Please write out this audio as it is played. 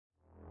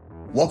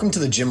Welcome to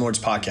the Gym Lords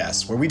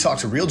Podcast, where we talk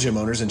to real gym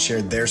owners and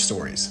share their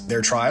stories,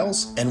 their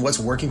trials, and what's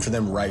working for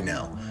them right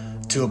now.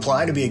 To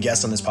apply to be a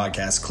guest on this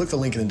podcast, click the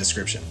link in the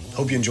description.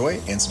 Hope you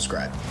enjoy and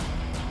subscribe.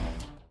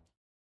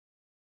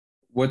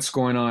 What's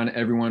going on,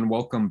 everyone?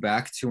 Welcome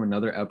back to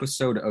another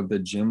episode of the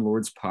Gym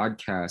Lords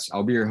Podcast.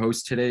 I'll be your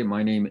host today.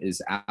 My name is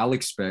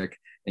Alex Beck,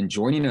 and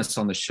joining us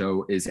on the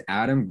show is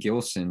Adam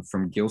Gilson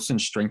from Gilson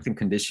Strength and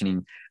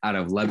Conditioning out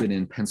of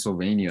Lebanon,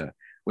 Pennsylvania.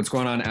 What's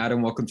going on,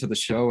 Adam? Welcome to the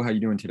show. How you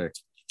doing today?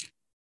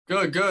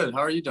 Good.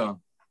 How are you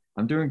doing?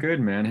 I'm doing good,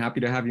 man. Happy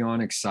to have you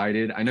on.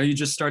 Excited. I know you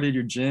just started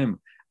your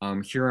gym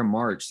here in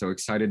March, so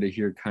excited to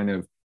hear kind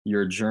of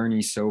your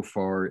journey so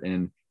far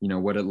and, you know,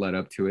 what it led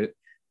up to it.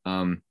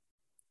 But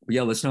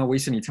yeah, let's not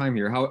waste any time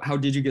here. How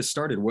did you get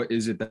started? What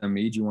is it that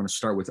made you want to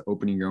start with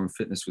opening your own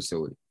fitness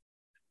facility?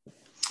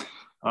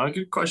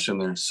 Good question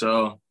there.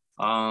 So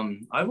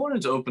I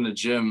wanted to open a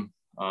gym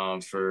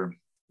for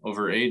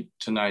over 8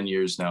 to 9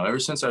 years now, ever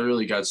since I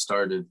really got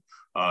started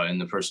in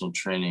the personal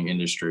training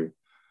industry.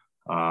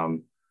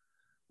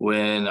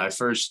 When I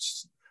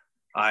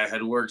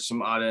had worked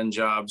some odd end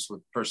jobs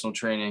with personal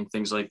training,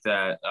 things like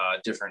that,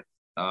 different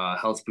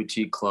health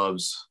boutique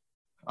clubs.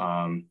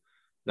 That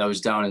was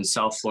down in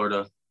South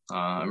Florida.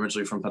 I'm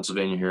originally from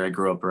Pennsylvania here. I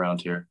grew up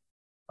around here.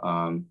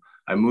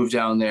 I moved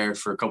down there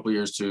for a couple of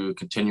years to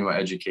continue my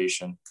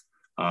education.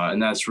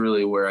 And that's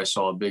really where I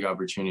saw a big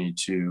opportunity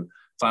to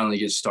finally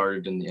get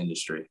started in the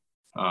industry.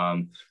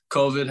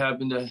 COVID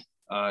happened to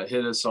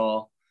hit us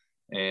all,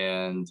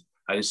 and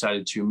I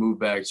decided to move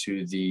back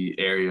to the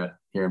area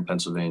here in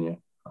Pennsylvania.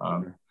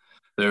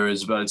 There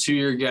was about a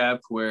 2-year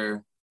gap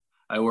where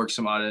I worked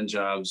some odd end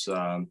jobs,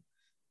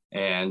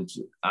 and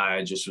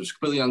I just was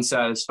completely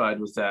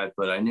unsatisfied with that,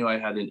 but I knew I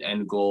had an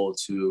end goal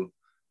to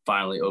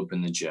finally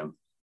open the gym.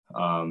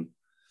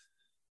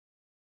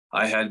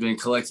 I had been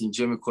collecting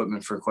gym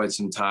equipment for quite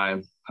some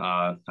time.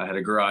 I had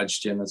a garage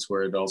gym. That's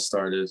where it all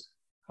started.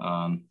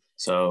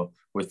 So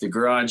with the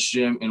garage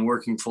gym and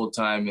working full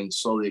time and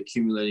slowly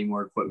accumulating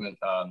more equipment,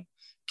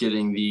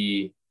 getting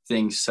the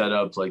things set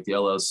up like the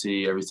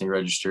LLC, everything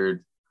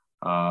registered,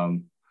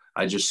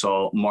 I just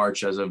saw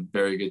March as a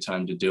very good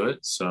time to do it.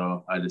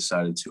 So I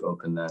decided to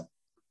open that.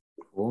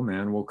 Cool,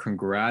 man. Well,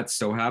 congrats.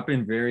 So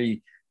happened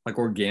very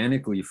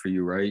organically for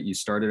you, right? You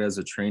started as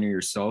a trainer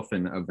yourself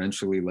and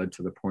eventually led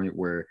to the point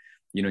where,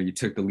 you know, you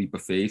took the leap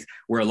of faith,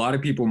 where a lot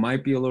of people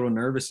might be a little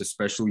nervous,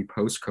 especially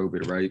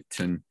post-COVID, right?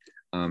 And,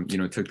 you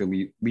know, took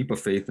the leap of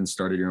faith and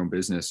started your own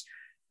business.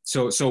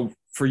 So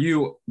for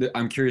you,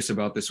 I'm curious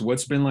about this.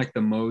 What's been like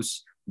the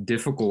most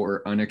difficult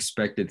or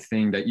unexpected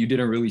thing that you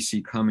didn't really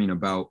see coming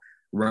about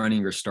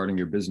running or starting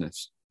your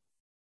business?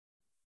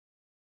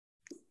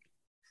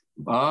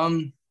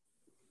 I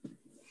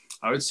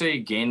would say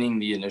gaining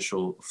the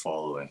initial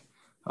following.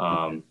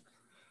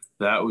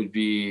 That would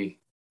be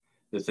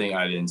the thing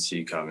I didn't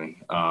see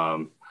coming.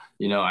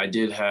 You know, I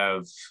did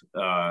have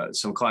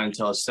some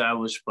clientele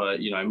established, but,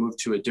 you know, I moved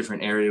to a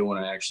different area when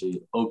I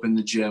actually opened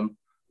the gym.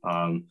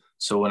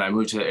 So when I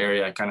moved to the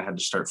area, I kind of had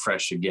to start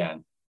fresh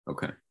again.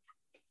 Okay.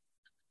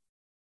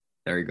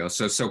 There you go.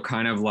 So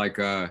kind of like,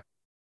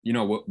 you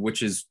know,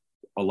 which is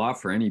a lot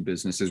for any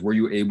businesses. Were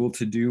you able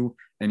to do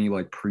any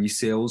like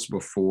pre-sales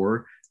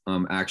before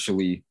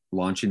actually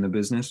launching the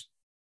business?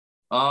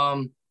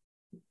 I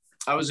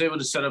was able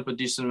to set up a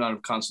decent amount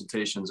of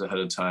consultations ahead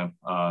of time.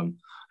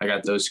 I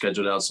got those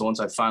scheduled out. So once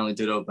I finally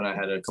did open, I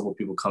had a couple of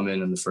people come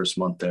in the first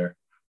month there.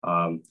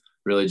 And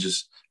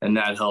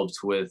that helped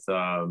with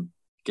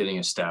getting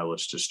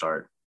established to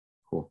start.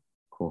 Cool.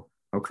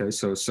 Okay.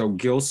 So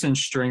Gilson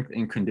Strength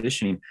and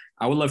Conditioning,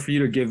 I would love for you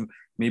to give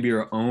maybe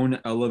your own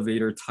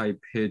elevator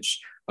type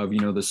pitch of, you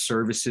know, the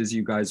services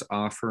you guys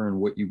offer and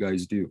what you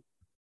guys do.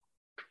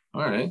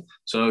 All right.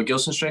 So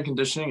Gilson Strength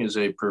Conditioning is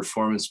a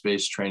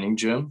performance-based training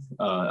gym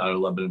out of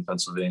Lebanon,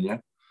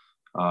 Pennsylvania.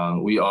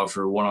 We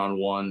offer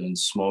one-on-one and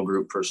small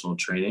group personal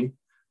training.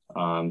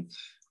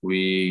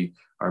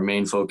 Our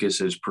main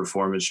focus is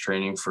performance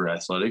training for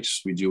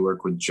athletics. We do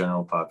work with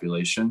general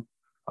population.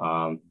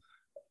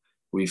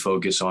 We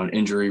focus on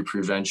injury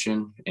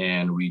prevention,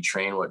 and we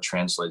train what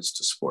translates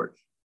to sport.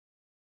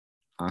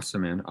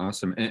 Awesome, man.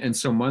 Awesome. And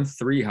so month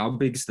 3, how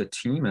big's the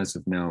team as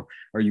of now?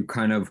 Are you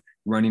kind of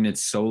running it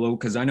solo?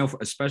 Because I know,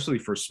 especially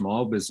for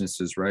small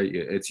businesses, right,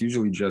 it's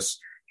usually just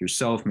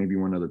yourself, maybe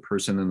one other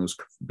person in those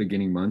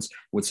beginning months.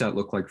 What's that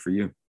look like for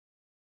you?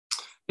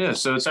 Yeah,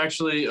 so it's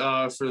actually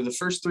for the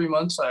first 3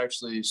 months, I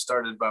actually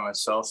started by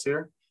myself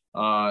here.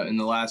 In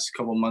the last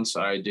couple of months,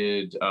 I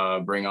did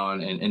bring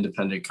on an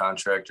independent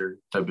contractor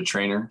type of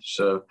trainer.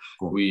 So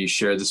cool. We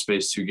share the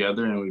space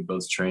together and we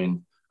both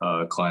train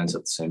clients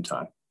at the same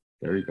time.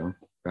 There you go.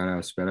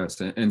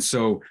 Badass. And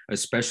so,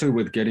 especially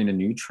with getting a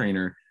new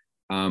trainer,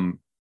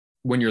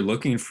 when you're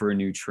looking for a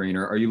new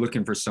trainer, are you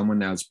looking for someone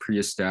that's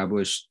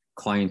pre-established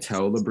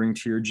clientele to bring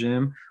to your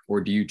gym,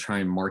 or do you try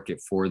and market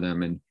for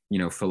them and, you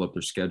know, fill up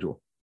their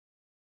schedule?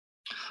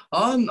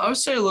 I would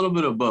say a little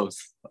bit of both.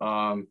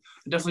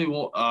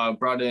 Definitely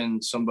brought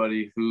in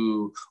somebody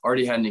who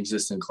already had an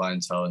existing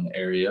clientele in the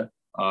area.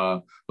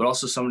 but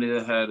also somebody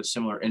that had a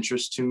similar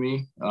interest to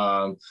me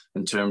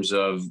in terms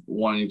of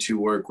wanting to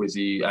work with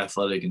the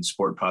athletic and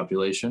sport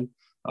population.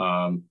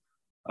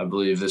 I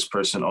believe this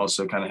person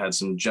also kind of had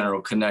some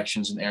general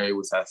connections in the area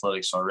with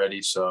athletics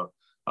already. So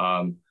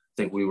I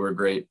think we were a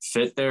great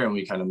fit there, and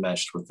we kind of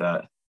meshed with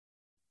that.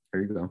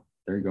 There you go.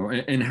 There you go.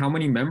 And how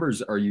many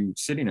members are you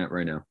sitting at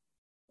right now?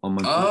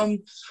 I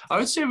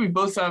would say we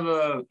both have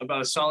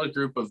about a solid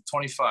group of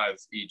 25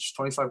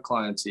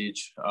 clients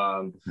each,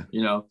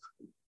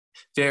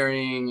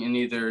 varying in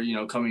either,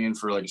 coming in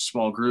for like a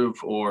small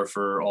group or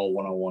for all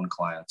one-on-one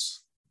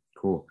clients.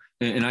 Cool.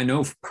 And I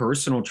know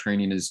personal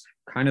training is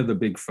kind of the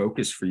big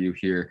focus for you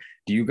here.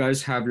 Do you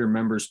guys have your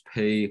members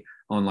pay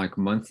on like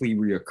monthly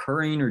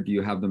reoccurring, or do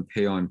you have them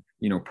pay on,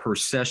 per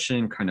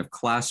session kind of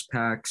class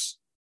packs?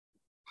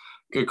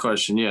 Good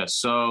question. Yeah.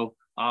 So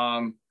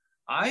I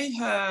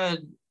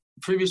had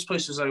previous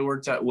places I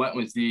worked at went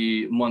with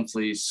the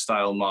monthly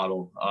style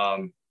model,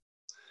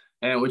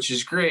 and which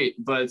is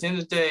great. But at the end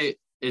of the day,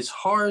 it's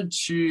hard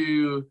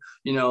to,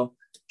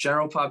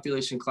 general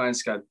population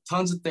clients got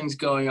tons of things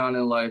going on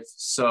in life.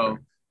 So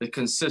the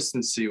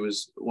consistency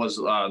was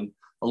a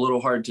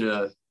little hard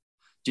to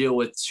deal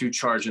with to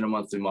charge in a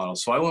monthly model.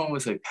 So I went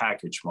with a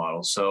package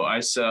model. So I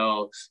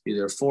sell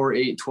either 4,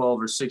 8,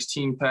 12, or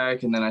 16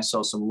 pack. And then I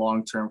sell some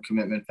long-term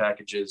commitment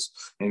packages,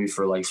 maybe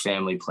for like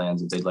family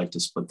plans if they'd like to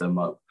split them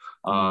up.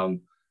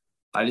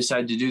 I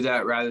decided to do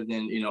that rather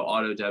than,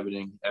 auto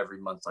debiting every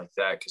month like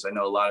that. Cause I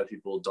know a lot of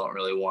people don't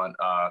really want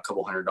a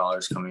couple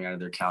 $100 coming out of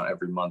their account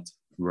every month.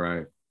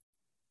 Right.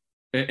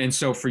 And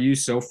so for you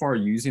so far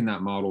using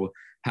that model,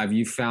 have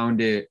you found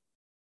it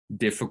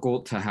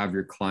difficult to have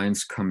your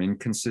clients come in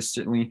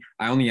consistently?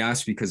 I only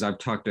ask because I've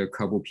talked to a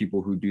couple of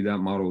people who do that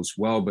model as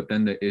well, but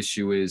then the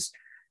issue is,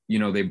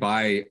 they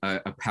buy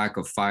a pack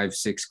of 5,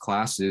 6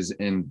 classes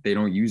and they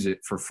don't use it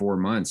for 4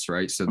 months,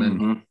 right? So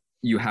then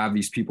you have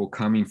these people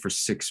coming for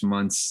 6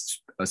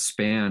 months a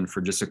span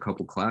for just a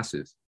couple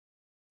classes.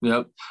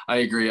 Yep, I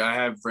agree. I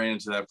have ran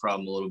into that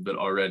problem a little bit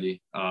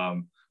already,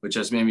 which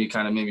has made me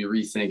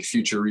rethink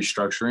future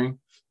restructuring.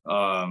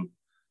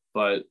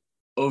 But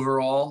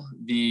overall,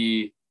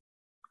 I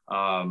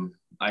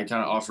kind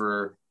of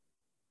offer,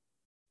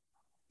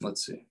 like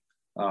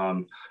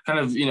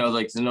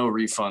the no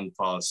refund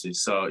policy.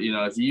 So,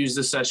 if you use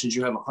the sessions,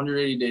 you have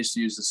 180 days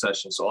to use the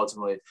session. So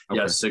ultimately,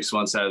 yes, 6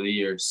 months out of the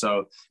year.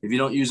 So if you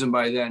don't use them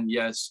by then,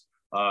 yes,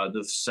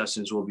 the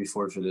sessions will be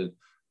forfeited.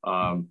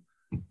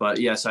 But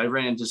yes, I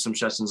ran into some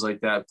sessions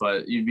like that,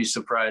 but you'd be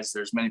surprised.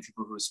 There's many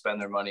people who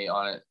spend their money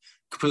on it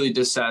completely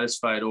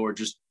dissatisfied or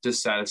just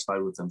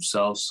dissatisfied with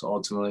themselves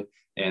ultimately.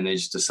 And they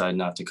just decide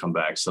not to come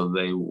back. So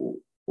they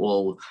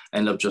will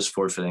end up just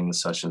forfeiting the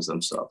sessions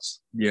themselves.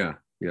 Yeah.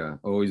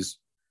 Always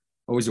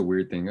a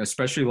weird thing,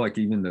 especially like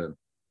even the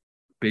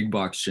big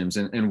box gyms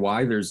and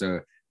why there's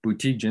a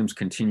boutique gyms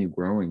continue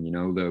growing.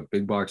 The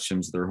big box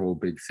gyms, their whole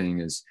big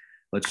thing is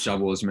let's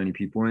shovel as many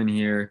people in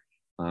here,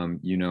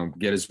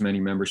 get as many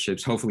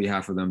memberships. Hopefully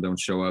half of them don't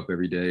show up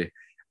every day,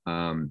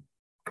 and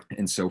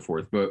so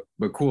forth. But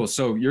cool.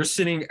 So you're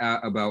sitting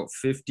at about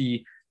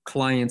 50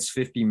 clients,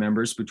 50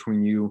 members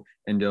between you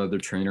and the other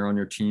trainer on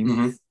your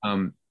team.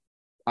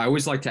 I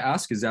always like to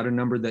ask, is that a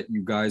number that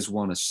you guys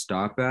want to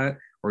stop at,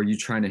 or are you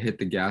trying to hit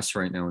the gas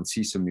right now and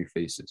see some new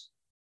faces?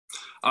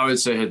 I would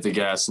say hit the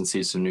gas and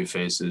see some new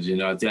faces.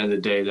 At the end of the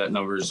day, that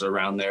number is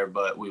around there,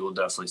 but we will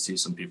definitely see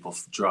some people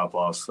drop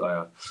off,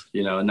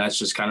 and that's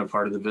just kind of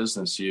part of the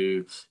business.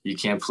 You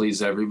can't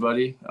please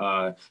everybody.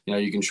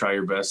 You can try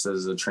your best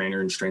as a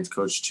trainer and strength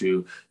coach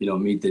to,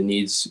 meet the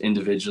needs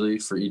individually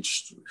for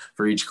each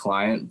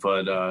client,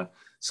 but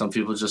some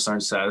people just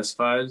aren't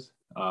satisfied.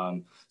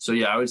 So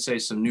yeah, I would say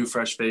some new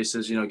fresh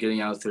faces,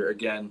 getting out there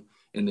again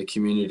in the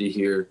community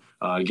here,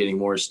 getting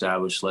more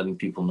established, letting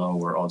people know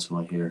we're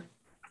ultimately here.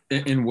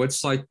 And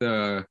what's like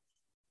I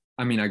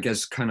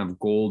guess kind of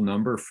goal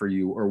number for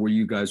you, or where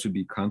you guys would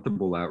be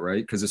comfortable at,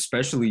 right? Because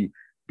especially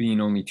being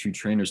only 2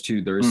 trainers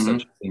too, there is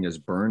such a thing as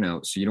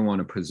burnout. So you don't want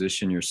to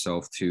position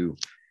yourself to,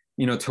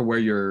 to where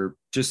you're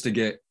just to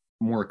get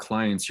more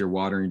clients, you're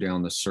watering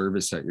down the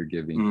service that you're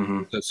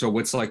giving. So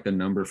what's like the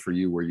number for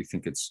you where you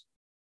think it's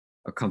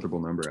a comfortable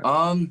number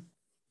at?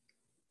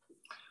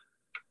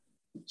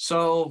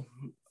 So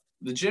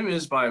the gym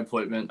is by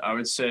appointment. I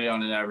would say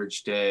on an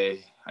average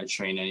day, I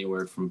train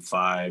anywhere from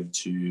 5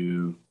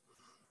 to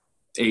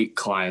 8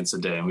 clients a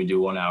day, and we do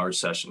 1-hour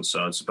sessions.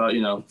 So it's about,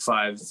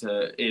 5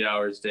 to 8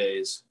 hours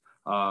days.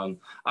 I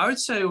would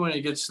say when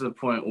it gets to the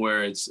point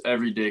where it's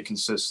every day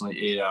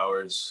consistently 8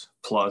 hours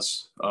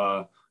plus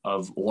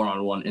of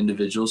one-on-one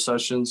individual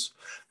sessions.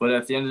 But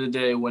at the end of the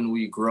day, when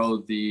we grow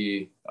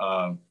the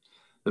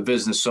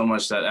business so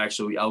much that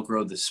actually we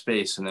outgrow the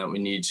space and that we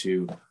need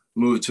to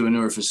move to a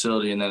newer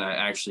facility, and then I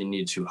actually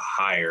need to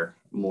hire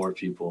more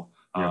people.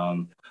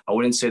 Yeah. I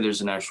wouldn't say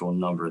there's an actual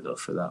number though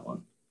for that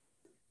one.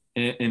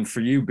 And for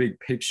you, big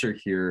picture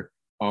here,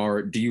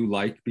 do you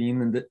like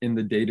being in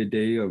the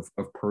day-to-day of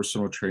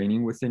personal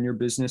training within your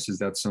business? Is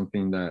that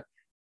something that,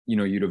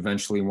 you'd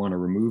eventually want to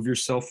remove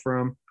yourself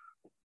from?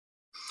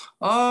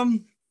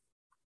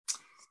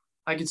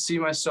 I could see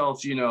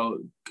myself,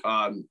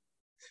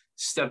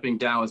 stepping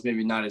down with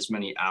maybe not as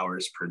many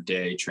hours per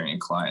day training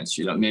clients,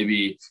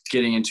 maybe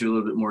getting into a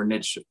little bit more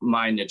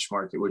my niche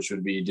market, which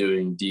would be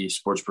doing the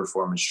sports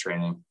performance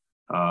training,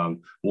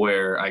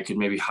 where I could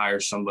maybe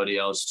hire somebody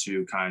else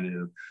to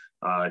kind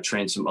of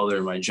train some other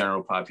of my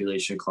general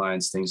population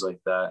clients, things like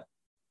that.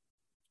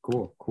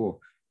 Cool.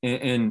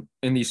 And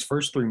in these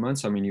first 3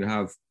 months, I mean, you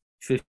have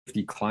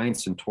 50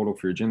 clients in total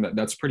for your gym.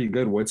 That's pretty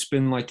good. What's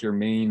been like your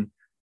main,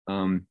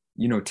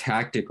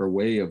 tactic or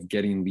way of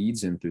getting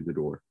leads in through the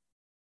door?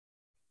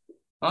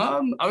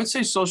 I would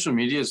say social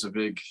media is a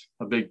big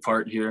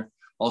part here.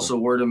 Also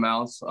word of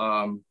mouth.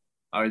 I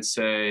would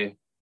say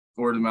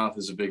word of mouth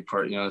is a big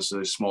part. This is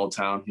a small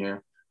town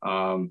here.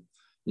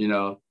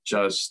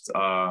 Just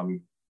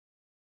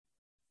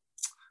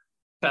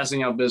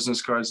passing out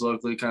business cards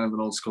locally, kind of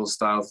an old school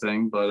style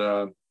thing,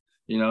 but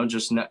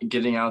just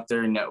getting out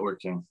there and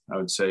networking, I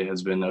would say,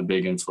 has been a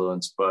big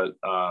influence. But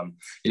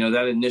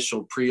that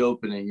initial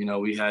pre-opening,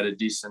 we had a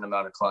decent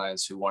amount of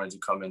clients who wanted to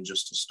come in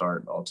just to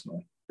start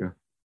ultimately.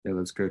 Yeah,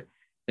 that's good.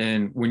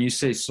 And when you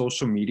say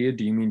social media,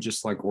 do you mean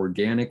just like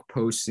organic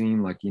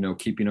posting, like,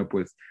 keeping up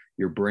with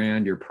your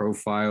brand, your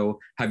profile?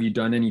 Have you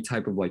done any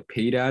type of like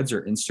paid ads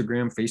or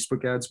Instagram,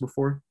 Facebook ads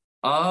before?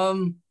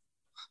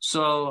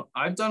 So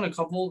I've done a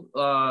couple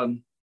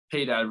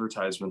paid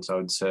advertisements, I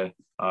would say,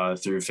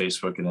 through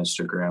Facebook and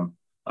Instagram.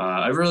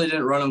 I really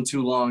didn't run them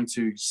too long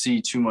to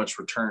see too much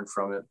return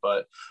from it,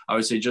 but I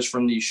would say just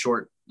from the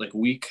short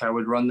week I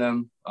would run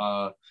them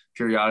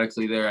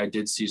periodically there, I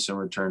did see some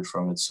return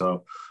from it.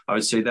 So I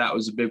would say that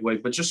was a big way,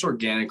 but just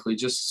organically,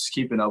 just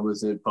keeping up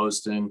with it,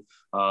 posting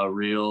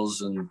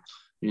reels and,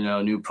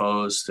 new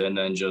posts, and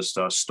then just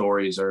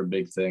stories are a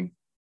big thing,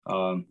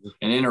 and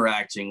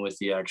interacting with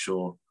the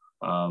actual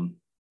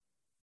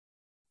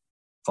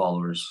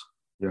followers.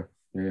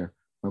 Yeah.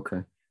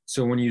 Okay.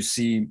 So when you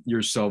see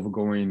yourself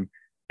going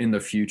in the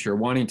future,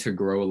 wanting to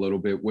grow a little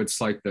bit, what's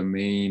like the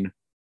main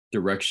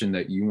direction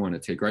that you want to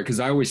take, right? Because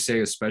I always say,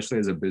 especially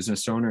as a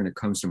business owner, and it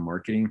comes to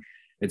marketing,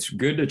 it's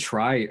good to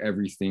try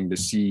everything to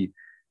see,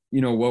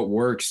 what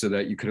works, so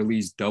that you could at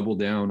least double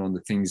down on the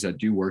things that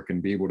do work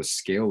and be able to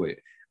scale it.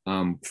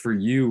 For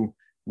you,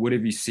 what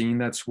have you seen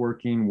that's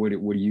working? What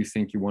do you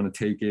think you want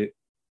to take it?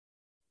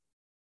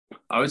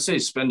 I would say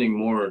spending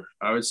more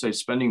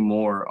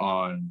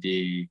on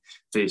the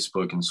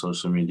Facebook and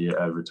social media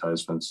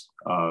advertisements.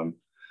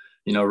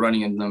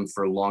 Running in them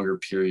for longer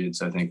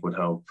periods, I think, would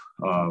help.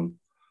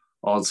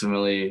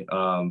 Ultimately,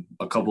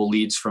 a couple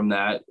leads from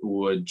that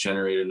would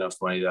generate enough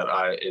money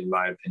that in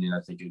my opinion,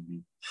 I think it'd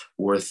be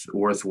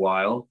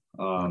worthwhile.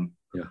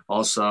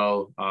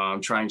 Also,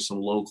 I'm trying some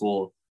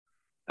local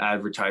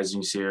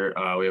advertisings here.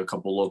 We have a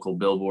couple local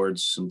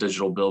billboards, some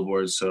digital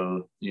billboards,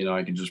 so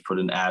I can just put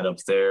an ad up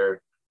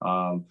there.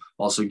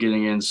 Also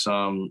getting in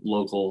some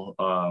local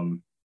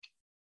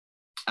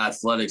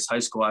athletics, high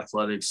school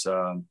athletics,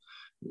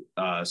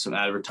 some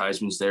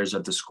advertisements there's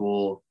at the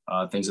school,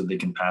 things that they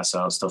can pass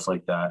out, stuff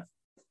like that.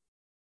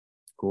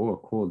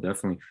 Cool,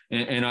 definitely.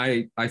 And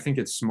I think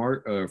it's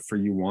smart for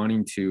you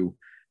wanting to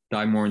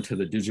dive more into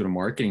the digital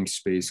marketing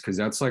space, because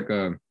that's like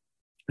an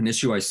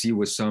issue I see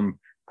with some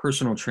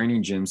personal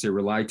training gyms. They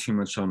rely too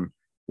much on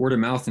word of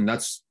mouth, and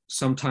that's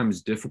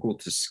sometimes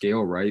difficult to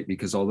scale, right?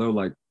 Because although,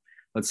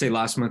 let's say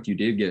last month you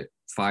did get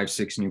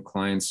 5-6 new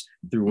clients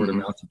through word of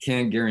mouth, you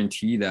can't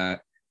guarantee that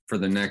for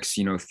the next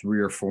 3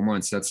 or 4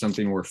 months. That's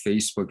something where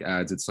Facebook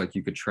ads, it's like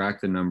you could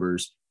track the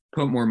numbers,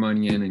 put more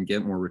money in, and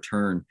get more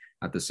return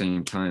at the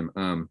same time.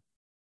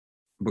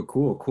 But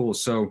cool.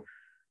 So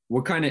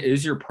what kind of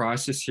is your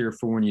process here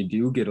for when you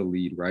do get a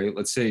lead, right?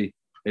 Let's say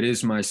it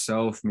is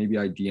myself, maybe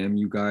I DM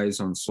you guys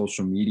on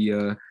social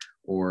media,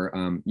 or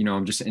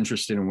I'm just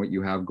interested in what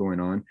you have going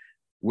on.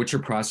 What's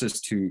your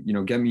process to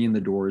get me in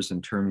the doors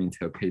and turn me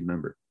into a paid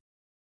member?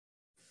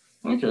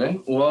 Okay,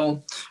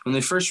 well, when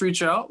they first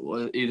reach out,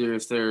 either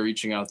if they're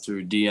reaching out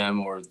through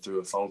DM or through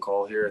a phone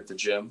call here at the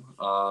gym,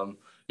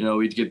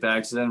 we'd get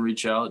back to them,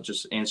 reach out,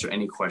 just answer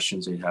any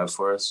questions they'd have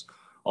for us.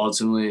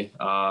 Ultimately,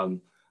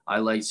 I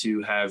like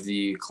to have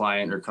the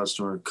client or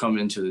customer come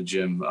into the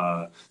gym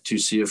to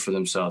see it for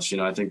themselves.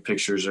 I think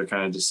pictures are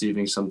kind of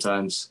deceiving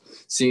sometimes.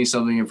 Seeing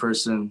something in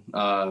person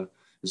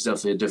is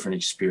definitely a different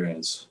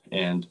experience.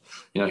 And,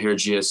 here at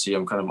GSC,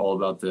 I'm kind of all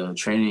about the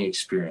training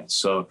experience.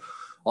 So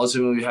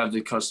ultimately, we have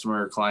the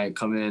customer or client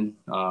come in.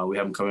 We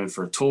have them come in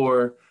for a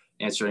tour,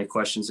 answer any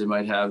questions they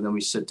might have. Then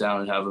we sit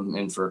down and have them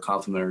in for a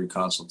complimentary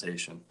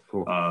consultation.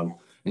 Cool.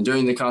 And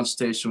during the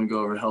consultation, we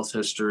go over health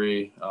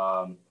history,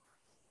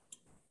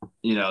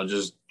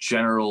 just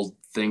general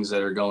things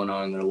that are going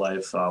on in their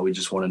life. We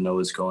just want to know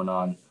what's going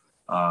on.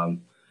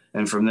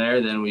 And from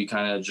there, then we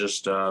kind of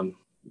just go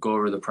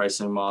over the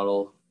pricing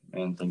model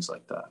and things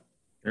like that.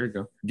 There you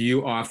go. Do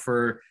you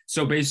offer,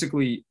 so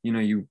basically,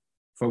 you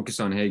focus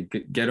on, hey,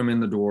 get them in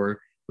the door.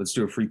 Let's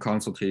do a free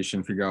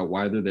consultation, figure out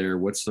why they're there,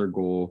 what's their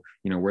goal,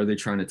 where are they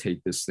trying to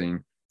take this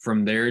thing.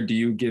 From there, do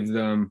you give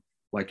them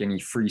like any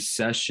free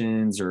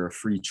sessions or a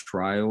free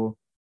trial?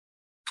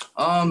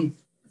 So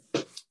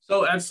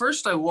So at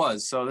first I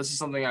was. So this is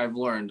something I've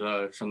learned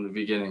from the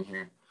beginning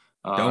here.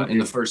 In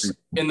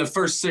the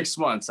first 6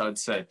 months, I would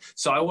say.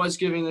 So I was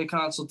giving the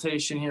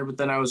consultation here, but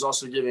then I was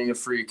also giving a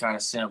free kind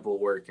of sample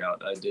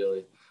workout,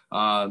 ideally.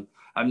 I've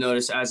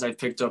noticed as I've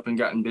picked up and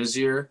gotten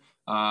busier,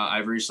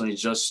 I've recently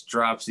just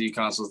dropped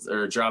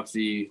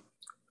the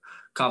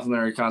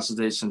complimentary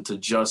consultation to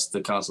just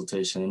the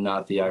consultation and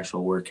not the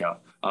actual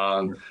workout.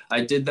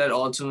 I did that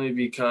ultimately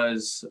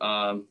because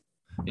I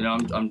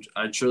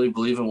truly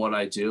believe in what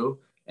I do.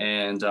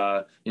 And,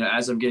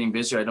 as I'm getting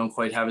busier, I don't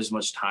quite have as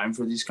much time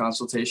for these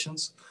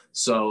consultations.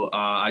 So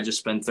I just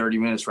spend 30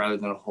 minutes rather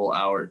than a whole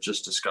hour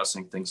just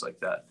discussing things like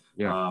that.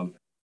 Yeah.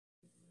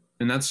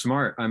 And that's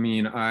smart. I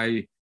mean,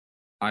 I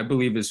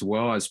believe as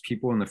well as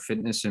people in the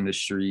fitness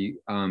industry,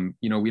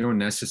 we don't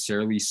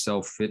necessarily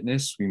sell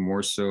fitness. We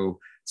more so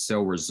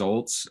sell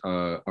results,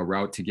 a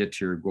route to get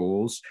to your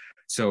goals.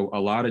 So a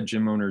lot of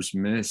gym owners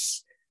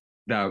miss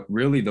that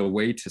really the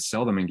way to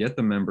sell them and get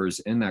the members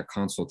in that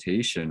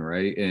consultation,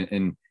 right?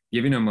 And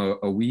giving them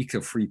a week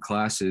of free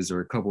classes or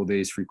a couple of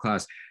days free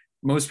class.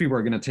 Most people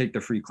are going to take the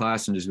free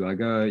class and just be like,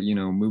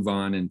 move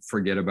on and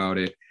forget about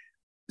it.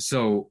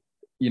 So,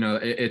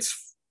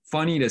 it's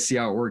funny to see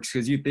how it works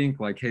because you think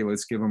like, hey,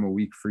 let's give them a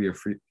week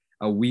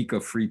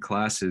of free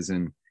classes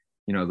and,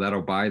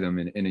 that'll buy them.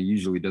 And it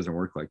usually doesn't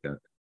work like that.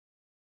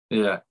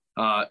 Yeah.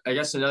 I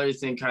guess another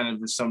thing kind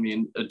of if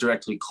somebody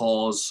directly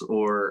calls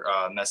or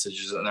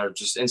messages and they're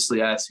just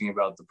instantly asking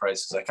about the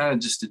prices, I kind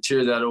of just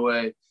deter that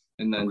away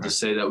and then just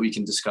say that we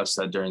can discuss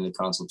that during the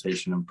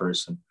consultation in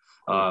person.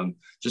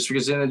 Just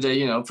because at the end of the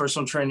day,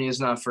 personal training is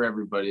not for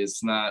everybody.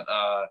 It's not,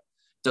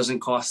 doesn't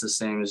cost the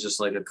same as just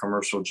like a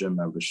commercial gym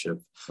membership.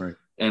 Right.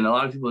 And a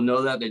lot of people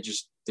know that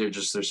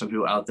there's some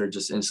people out there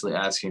just instantly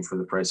asking for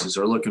the prices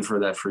or looking for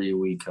that free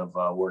week of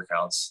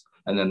workouts.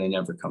 And then they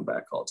never come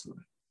back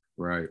ultimately.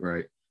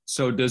 Right.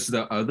 So does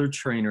the other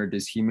trainer,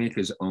 does he make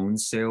his own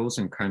sales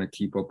and kind of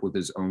keep up with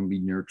his own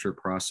lead nurture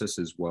process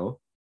as well?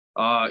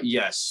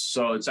 Yes.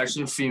 So it's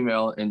actually a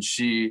female and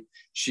she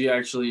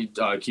actually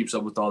keeps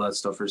up with all that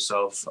stuff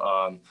herself.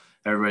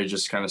 Everybody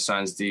just kind of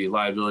signs the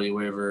liability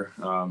waiver.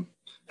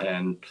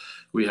 And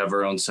we have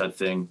our own set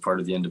thing, part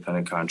of the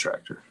independent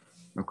contractor.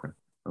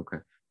 Okay.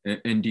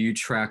 And do you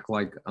track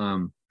like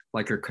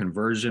a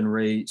conversion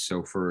rate?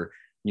 So for,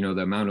 the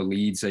amount of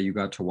leads that you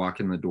got to walk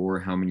in the door,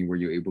 how many were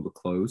you able to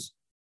close?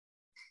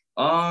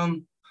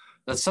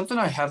 That's something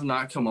I have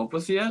not come up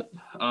with yet.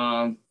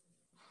 I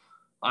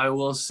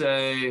would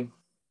say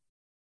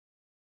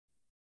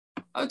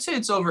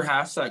it's over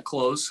half that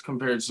close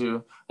compared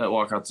to that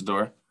walk out the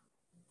door.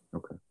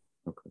 Okay,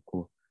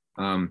 cool.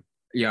 I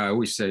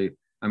always say,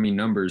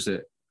 numbers,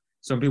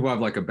 some people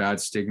have like a bad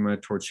stigma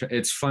towards,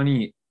 it's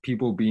funny,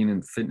 people being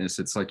in fitness,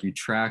 it's like you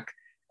track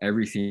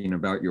everything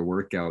about your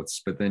workouts,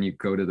 but then you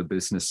go to the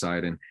business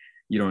side and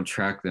you don't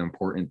track the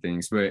important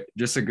things, but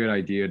just a good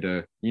idea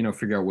to,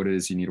 figure out what it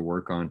is you need to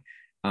work on.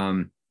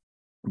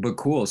 But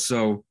cool.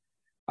 So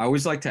I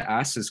always like to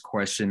ask this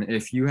question.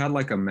 If you had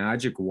like a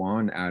magic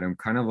wand, Adam,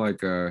 kind of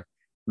like a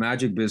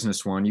magic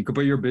business wand, you could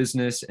put your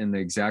business in the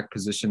exact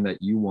position that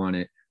you want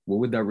it. What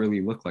would that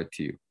really look like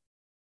to you?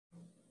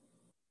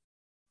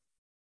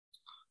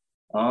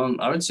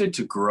 I would say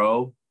to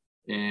grow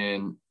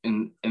in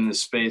the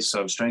space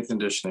of strength and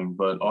conditioning,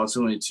 but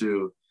ultimately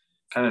to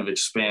kind of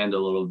expand a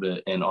little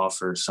bit and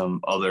offer some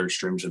other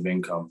streams of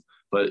income,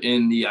 but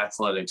in the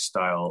athletic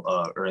style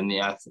or in the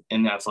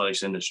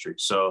athletics industry.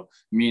 So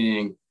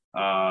meaning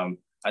I'd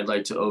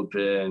like to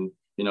open,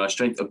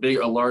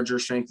 a larger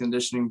strength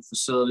conditioning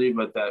facility,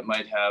 but that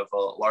might have a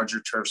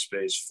larger turf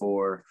space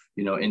for,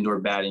 indoor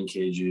batting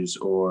cages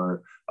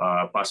or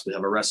possibly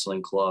have a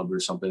wrestling club or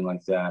something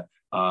like that.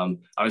 I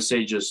would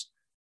say just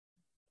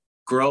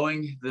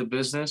growing the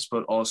business,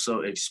 but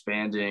also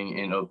expanding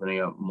and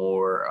opening up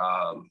more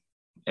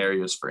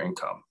areas for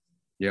income.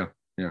 Yeah.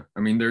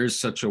 There is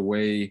such a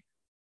way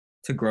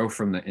to grow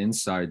from the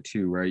inside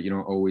too, right? You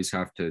don't always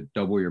have to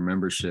double your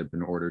membership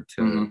in order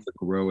to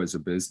grow as a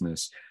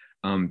business.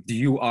 Do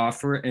you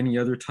offer any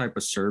other type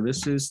of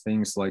services,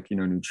 things like,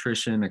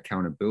 nutrition,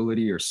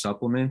 accountability, or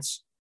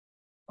supplements?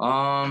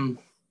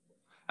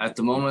 At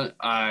the moment,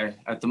 I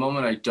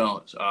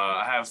don't.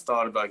 I have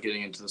thought about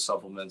getting into the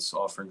supplements,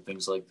 offering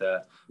things like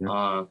that.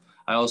 Yeah.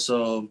 I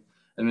also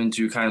am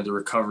into kind of the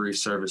recovery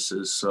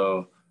services.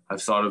 So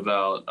I've thought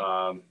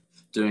about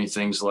doing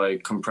things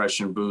like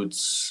compression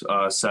boots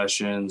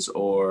sessions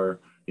or,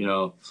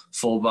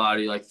 full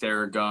body like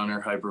Theragun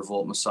or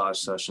hypervolt massage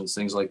sessions,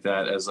 things like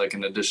that as like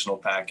an additional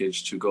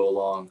package to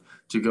go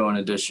in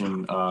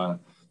addition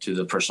to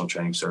the personal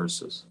training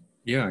services.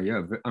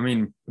 Yeah.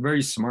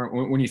 Very smart.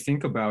 When you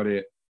think about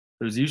it,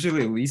 there's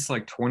usually at least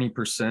like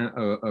 20%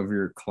 of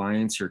your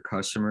clients, your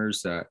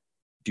customers that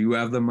do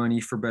have the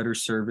money for better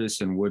service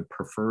and would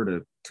prefer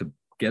to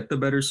get the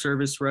better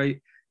service,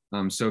 right?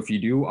 So if you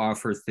do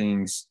offer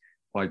things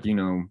like,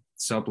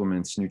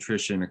 supplements,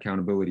 nutrition,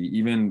 accountability,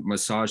 even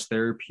massage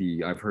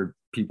therapy, I've heard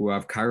people who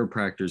have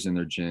chiropractors in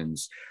their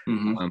gyms,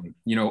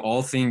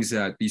 all things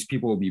that these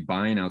people will be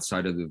buying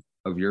outside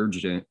of your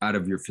gym, out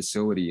of your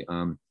facility.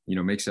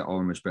 makes it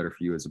all much better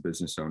for you as a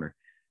business owner.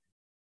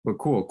 But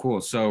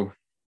cool. So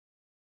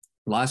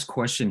last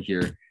question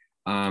here.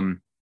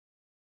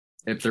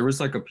 If there was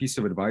like a piece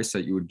of advice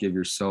that you would give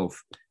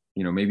yourself,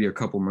 maybe a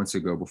couple months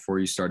ago before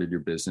you started your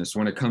business,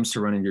 when it comes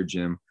to running your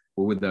gym,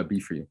 what would that be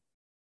for you?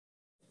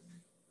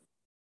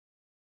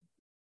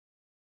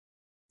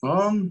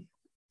 I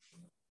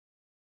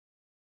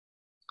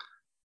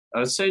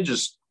would say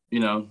just,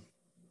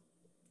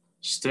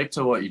 stick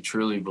to what you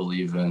truly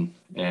believe in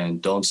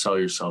and don't sell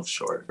yourself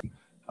short.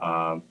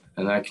 And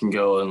that can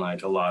go in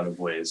like a lot of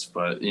ways.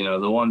 But,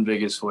 the one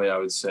biggest way I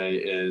would say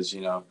is,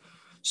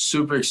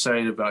 super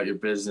excited about your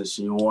business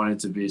and you want it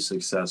to be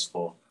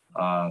successful.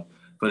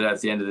 But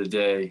at the end of the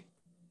day,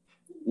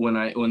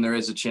 when there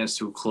is a chance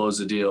to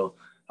close a deal,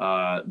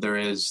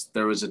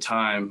 there was a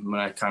time when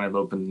I kind of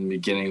opened in the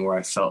beginning where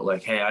I felt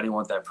like, hey, I didn't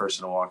want that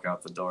person to walk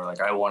out the door. Like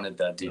I wanted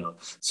that deal.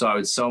 So I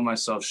would sell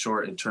myself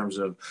short in terms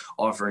of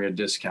offering a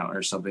discount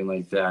or something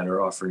like that,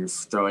 or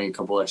throwing a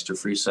couple extra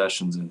free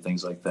sessions and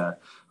things like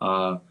that.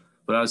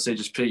 But I would say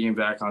just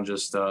piggyback on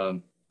just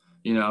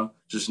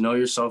know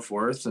your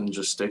self-worth and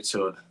just stick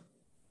to it.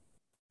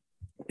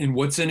 And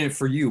what's in it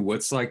for you?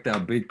 What's like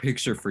that big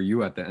picture for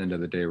you at the end of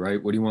the day, right?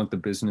 What do you want the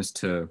business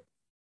to,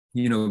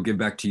 give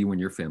back to you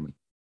and your family?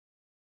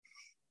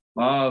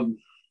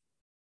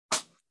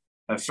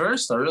 At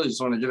first, I really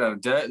just want to get out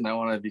of debt and I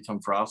want to become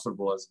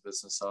profitable as a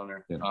business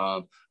owner.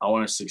 Yeah. I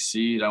want to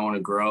succeed. I want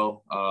to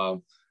grow.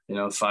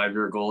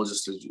 5-year goal is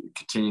just to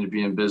continue to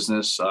be in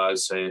business. I'd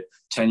say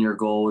 10-year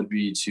goal would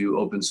be to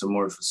open some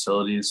more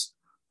facilities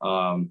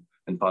and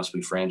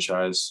possibly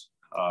franchise.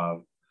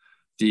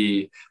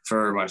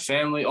 For my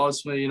family,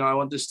 ultimately, I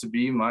want this to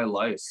be my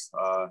life,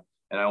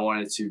 and I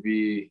want it to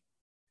be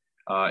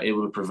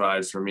able to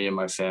provide for me and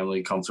my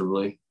family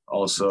comfortably.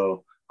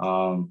 Also,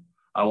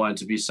 I want it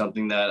to be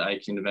something that I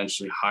can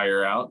eventually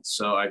hire out,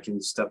 so I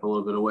can step a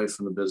little bit away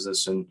from the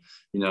business and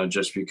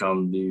just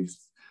become the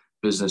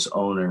business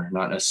owner,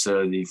 not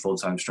necessarily the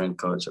full-time strength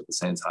coach at the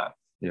same time.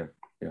 Yeah.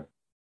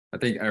 I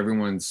think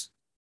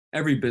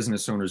every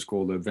business owner's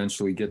goal to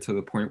eventually get to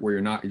the point where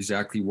you're not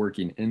exactly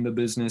working in the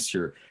business,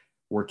 you're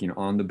working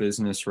on the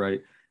business,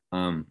 right?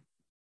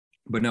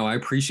 But no, I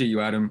appreciate you,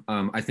 Adam.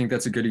 I think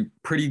that's a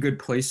pretty good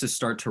place to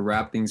start to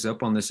wrap things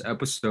up on this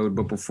episode.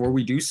 But before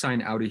we do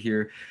sign out of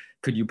here,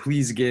 could you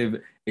please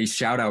give a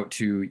shout out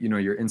to,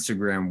 your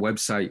Instagram,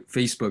 website,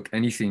 Facebook,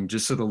 anything,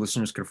 just so the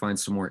listeners could find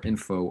some more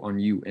info on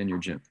you and your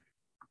gym?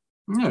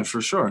 Yeah, for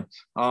sure.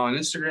 On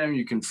Instagram,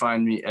 you can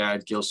find me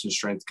at Gilson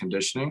Strength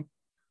Conditioning.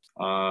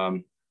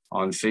 On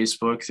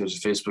Facebook, there's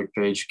a Facebook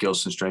page,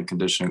 Gilson Strength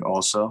Conditioning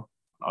also.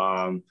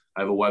 I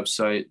have a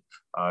website,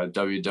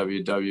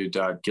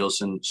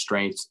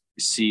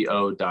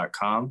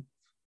 www.gilsonstrengthco.com.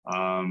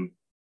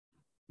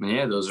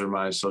 Yeah, those are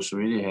my social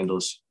media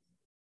handles.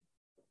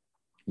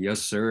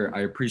 Yes, sir.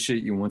 I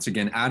appreciate you once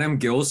again. Adam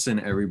Gilson,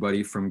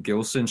 everybody, from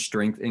Gilson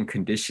Strength and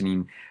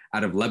Conditioning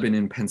out of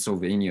Lebanon,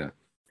 Pennsylvania.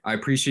 I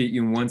appreciate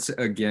you once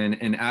again.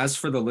 And as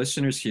for the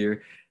listeners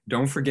here,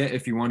 don't forget,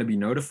 if you want to be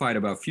notified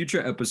about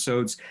future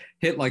episodes,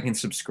 hit like and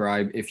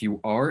subscribe. If you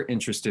are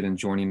interested in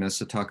joining us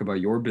to talk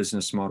about your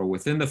business model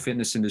within the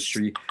fitness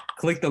industry,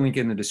 click the link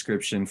in the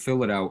description,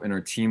 fill it out, and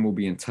our team will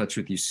be in touch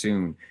with you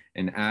soon.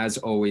 And as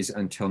always,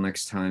 until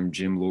next time,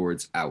 Gym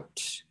Lords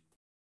out.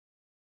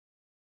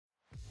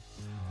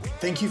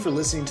 Thank you for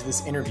listening to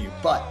this interview,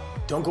 but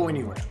don't go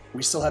anywhere.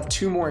 We still have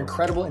 2 more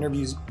incredible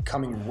interviews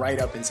coming right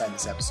up inside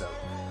this episode.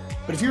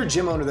 But if you're a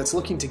gym owner that's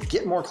looking to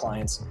get more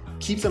clients,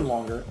 keep them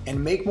longer,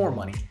 and make more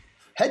money,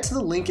 head to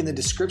the link in the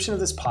description of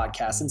this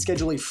podcast and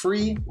schedule a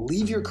free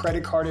leave your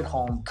credit card at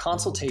home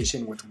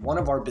consultation with one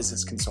of our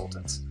business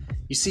consultants.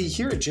 You see,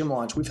 here at Gym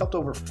Launch, we've helped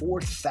over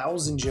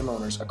 4,000 gym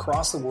owners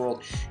across the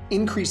world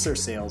increase their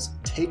sales,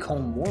 take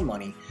home more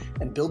money,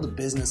 and build the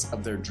business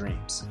of their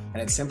dreams.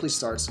 And it simply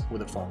starts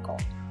with a phone call.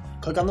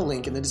 Click on the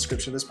link in the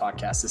description of this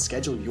podcast to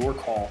schedule your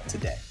call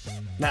today.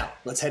 Now,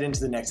 let's head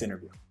into the next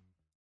interview.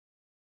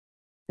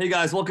 Hey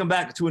guys, welcome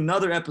back to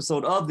another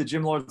episode of the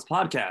Gym Lords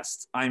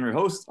podcast. I'm your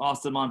host,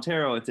 Austin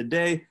Montero, and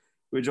today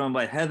we're joined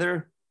by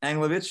Heather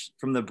Angelovich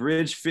from the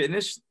Bridge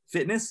Fitness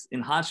in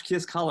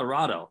Hotchkiss,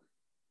 Colorado.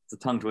 It's a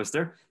tongue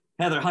twister.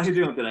 Heather, how are you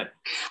doing today? I'm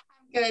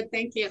good,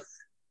 thank you.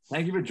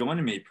 Thank you for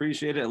joining me.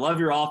 Appreciate it. I love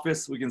your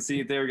office. We can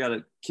see it there. We got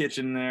a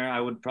kitchen there. I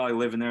would probably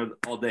live in there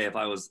all day if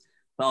I was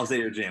at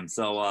your gym.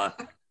 So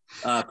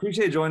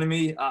appreciate you joining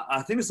me.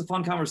 I think it's a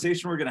fun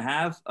conversation we're going to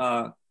have.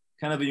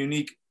 Kind of a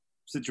unique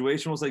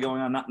situation we'll say going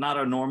on, not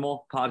our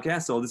normal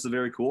podcast. So this is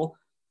very cool.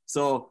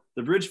 So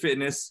the Bridge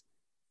Fitness,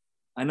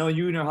 I know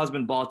you and your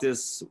husband bought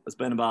this. It's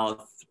been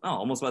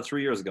almost about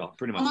 3 years ago,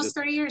 pretty much. Almost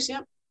 3 years,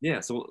 yep. Yeah.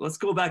 So let's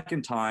go back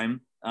in time.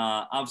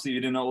 Obviously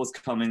you didn't know what was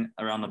coming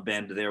around the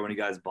bend there when you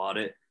guys bought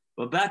it,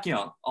 but back,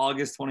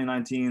 August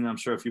 2019, I'm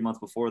sure a few months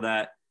before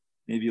that,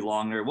 maybe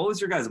longer. What was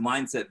your guys'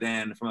 mindset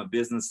then from a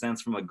business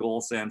sense, from a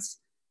goal sense,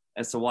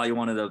 as to why you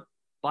wanted to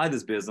buy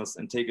this business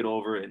and take it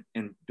over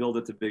and build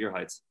it to bigger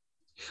heights?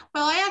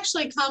 Well, I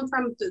actually come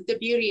from the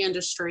beauty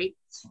industry.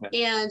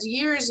 Okay. And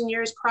years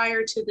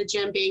prior to the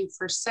gym being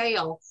for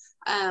sale,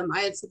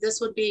 I had said this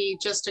would be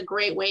just a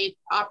great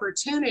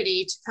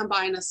opportunity to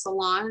combine a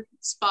salon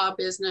spa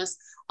business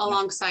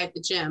alongside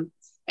the gym.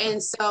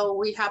 And so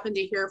we happened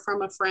to hear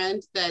from a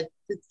friend that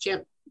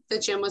the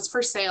gym was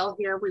for sale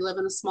here. We live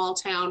in a small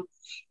town,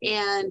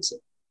 and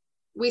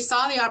we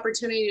saw the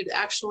opportunity to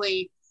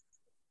actually,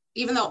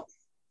 even though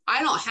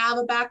I don't have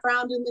a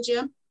background in the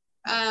gym,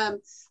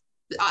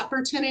 the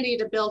opportunity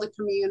to build a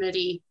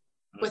community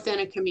within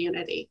a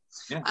community,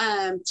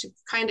 to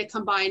kind of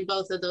combine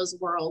both of those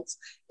worlds,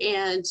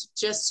 and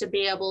just to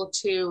be able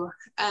to,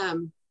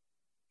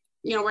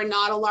 we're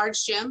not a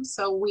large gym,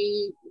 so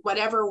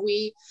whatever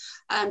we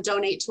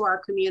donate to our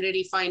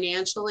community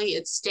financially,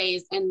 it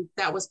stays, and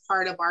that was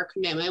part of our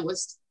commitment,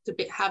 was to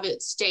have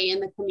it stay in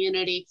the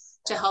community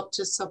to help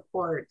to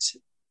support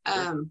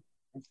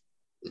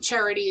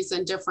charities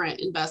and different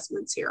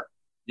investments here.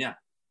 Yeah.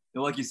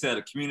 Like you said,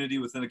 a community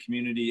within a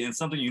community, and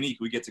something unique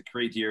we get to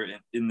create here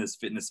in this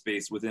fitness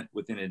space within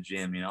a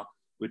gym,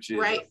 which is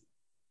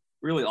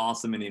really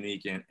awesome and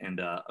unique, and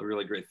a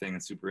really great thing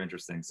and super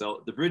interesting.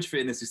 So the Bridge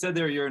Fitness, you said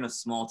there you're in a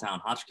small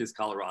town, Hotchkiss,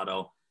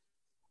 Colorado.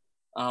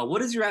 What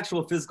does your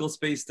actual physical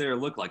space there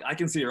look like? I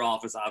can see your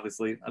office,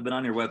 obviously. I've been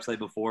on your website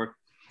before.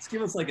 Just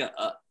give us like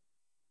a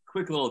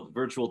quick little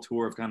virtual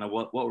tour of kind of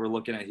what we're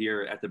looking at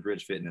here at the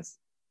Bridge Fitness.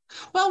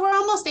 Well, we're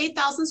almost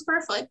 8,000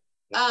 square foot.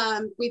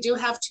 We do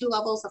have 2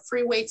 levels, a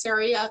free weights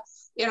area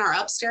in our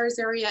upstairs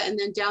area, and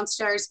then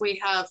downstairs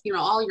we have,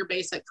 all your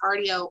basic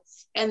cardio,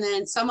 and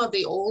then some of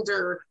the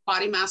older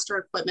Body Master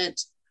equipment.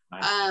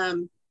 Nice.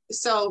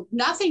 So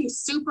nothing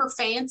super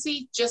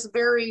fancy, just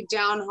very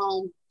down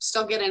home,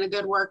 still getting a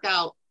good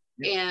workout.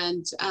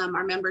 And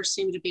our members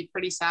seem to be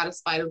pretty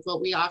satisfied with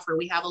what we offer.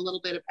 We have a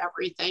little bit of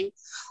everything.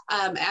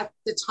 At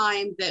the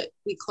time that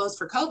we closed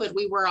for COVID,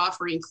 we were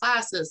offering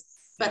classes,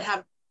 but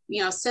have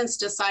since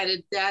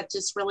decided that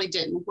just really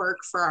didn't work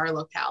for our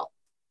locale.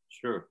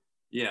 Sure.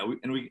 Yeah.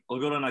 We'll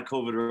go down that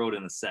COVID road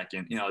in a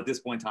second. At this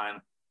point in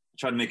time,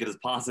 try to make it as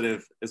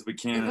positive as we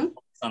can and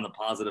focus on the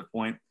positive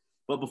point.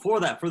 But before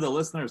that, for the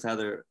listeners,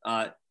 Heather,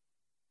 at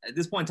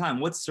this point in time,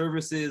 what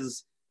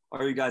services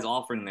are you guys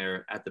offering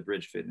there at the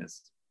Bridge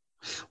Fitness?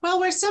 Well,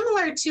 we're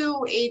similar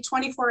to a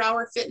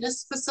 24-hour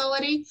fitness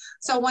facility.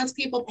 So once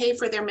people pay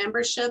for their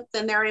membership,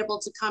 then they're able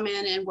to come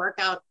in and work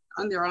out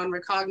on their own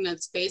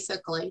recognizance,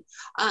 basically,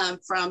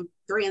 from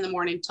 3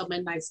 a.m. till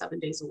midnight, 7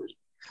 days a week.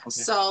 Okay.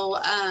 So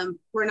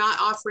we're not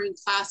offering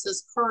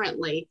classes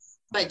currently,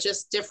 but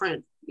just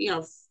different,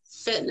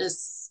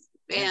 fitness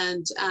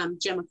and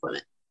gym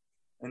equipment.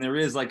 And there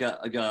is like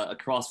a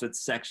CrossFit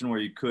section where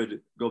you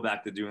could go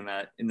back to doing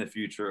that in the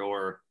future,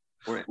 or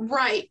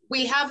right.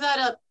 We have that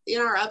up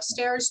in our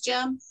upstairs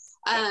gym.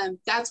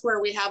 That's where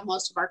we have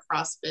most of our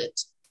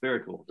CrossFit. Very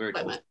cool. Very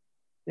equipment. Cool.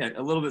 Yeah,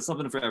 a little bit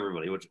something for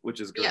everybody, which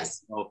is great.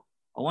 Yes. So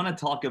I want to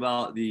talk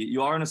about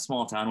you are in a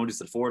small town. What you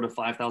said, 4,000 to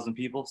 5,000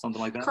 people,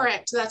 something like that?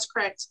 Correct. That's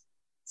correct.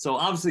 So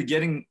obviously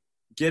getting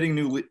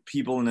new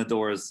people in the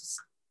door is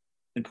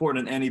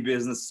important in any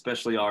business,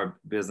 especially our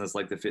business,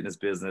 like the fitness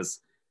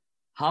business.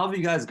 How have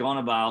you guys gone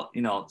about,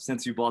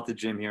 since you bought the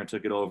gym here and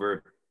took it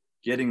over,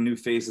 getting new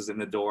faces in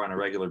the door on a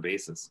regular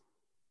basis?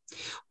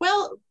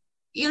 Well,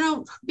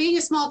 being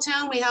a small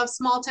town, we have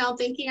small town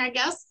thinking, I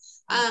guess.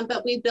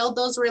 But we build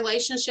those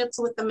relationships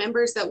with the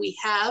members that we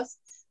have.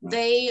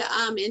 They,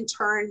 in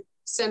turn,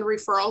 send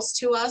referrals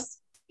to us,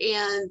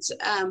 and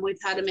we've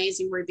had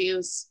amazing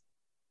reviews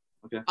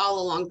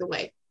all along the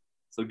way.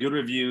 So good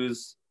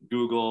reviews,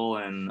 Google,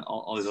 and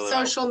all these other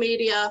social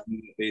media,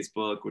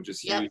 Facebook, which is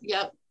huge.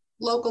 Yep.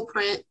 Local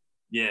print.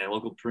 Yeah,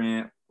 local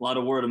print. A lot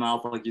of word of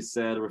mouth, like you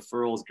said.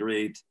 Referrals,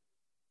 great.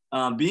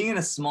 Being in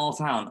a small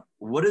town,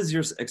 what has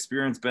your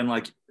experience been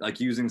like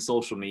using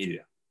social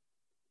media?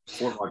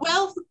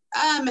 Well,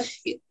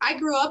 I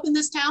grew up in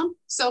this town,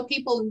 so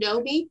people know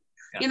me,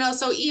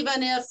 so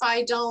even if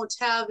I don't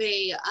have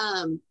if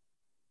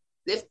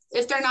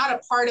they're not a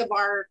part of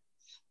our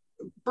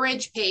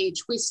Bridge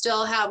page, we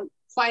still have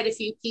quite a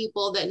few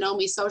people that know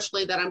me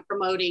socially that I'm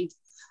promoting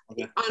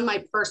on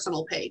my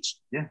personal page.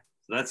 Yeah,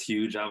 so that's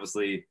huge.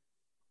 Obviously,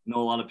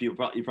 know a lot of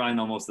people. You probably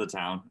know most of the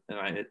town,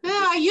 right?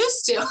 I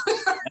used to.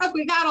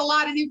 We got a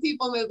lot of new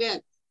people move in.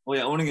 Well,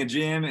 yeah, owning a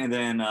gym, and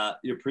then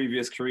your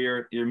previous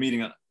career, you're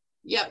meeting a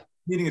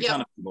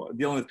ton of people,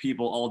 dealing with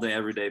people all day,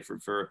 every day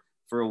for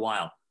a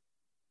while.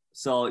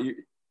 So you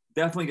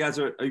definitely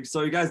do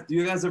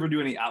you guys ever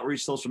do any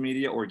outreach social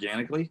media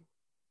organically?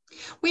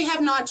 We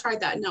have not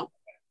tried that, no.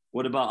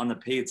 What about on the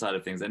paid side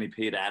of things? Any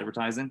paid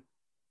advertising?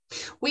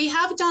 We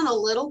have done a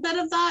little bit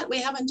of that.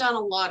 We haven't done a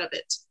lot of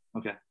it.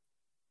 Okay.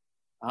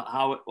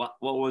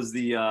 What was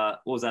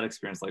that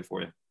experience like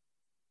for you?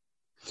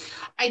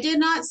 I did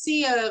not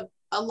see a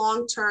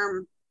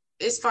long-term,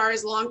 as far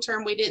as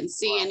long-term, we didn't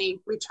see any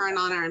return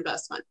on our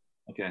investment.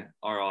 Okay.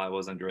 ROI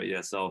wasn't great.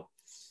 Yeah. So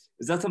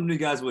is that something you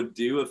guys would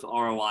do if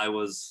ROI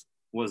was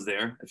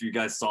there? If you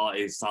guys saw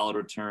a solid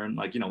return,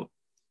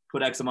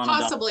 put X amount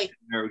possibly of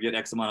dollars or get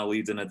X amount of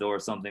leads in the door,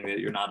 something that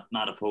you're not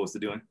opposed to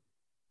doing?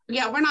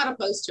 Yeah, we're not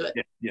opposed to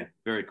it. Yeah.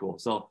 Very cool.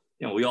 So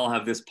you know, we all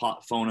have this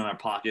phone in our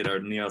pocket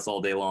or near us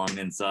all day long.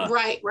 And it's,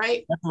 right.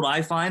 That's what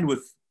I find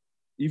with,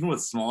 even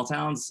with small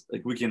towns,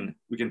 like we can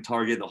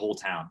target the whole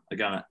town. Like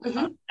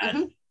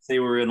say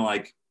we're in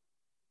like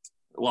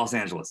Los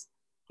Angeles,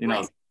 you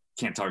know,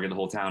 can't target the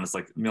whole town. It's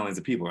like millions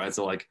of people, right?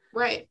 So like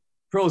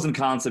pros and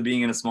cons of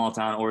being in a small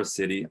town or a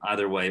city,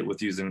 either way,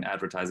 with using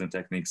advertising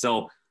techniques.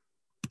 So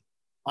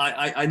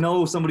I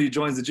know somebody who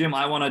joins the gym.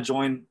 I want to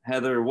join.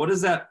 Heather, what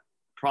does that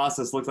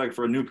process look like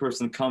for a new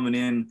person coming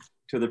in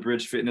to the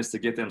Bridge Fitness to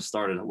get them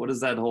started? What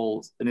is that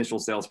whole initial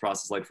sales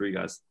process like for you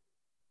guys?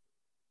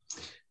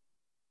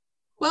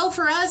 Well,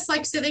 for us,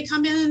 like, so they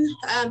come in,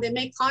 they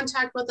make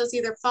contact with us,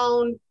 either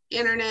phone,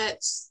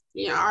 internet,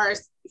 you know, our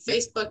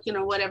Facebook, you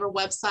know, whatever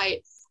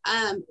website.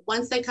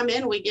 Once they come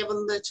in, we give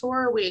them the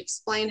tour. We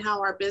explain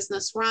how our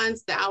business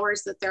runs, the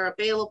hours that they're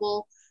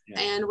available,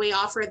 and we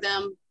offer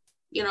them,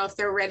 you know, if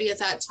they're ready at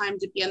that time,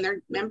 to be in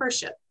their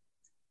membership.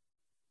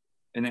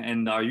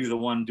 And are you the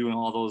one doing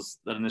all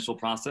that initial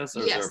process?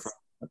 Or yes.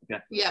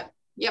 Okay. Yep.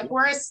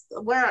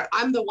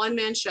 I'm the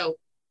one-man show.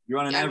 You're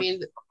on an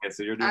okay,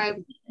 so you're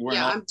doing.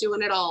 I'm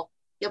doing it all.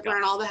 Yep,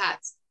 wearing all the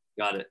hats.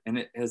 Got it.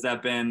 And has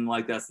that been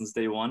like that since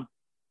day one?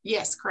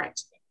 Yes,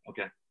 correct.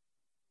 Okay.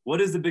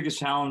 What is the biggest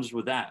challenge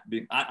with that?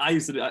 I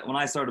used to do, when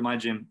I started my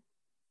gym,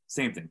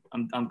 same thing.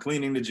 I'm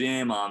cleaning the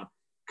gym. I'm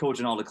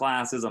coaching all the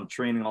classes. I'm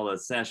training all the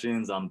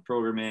sessions. I'm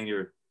programming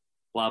your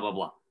blah, blah,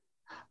 blah.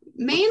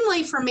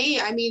 Mainly for me,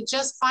 I mean,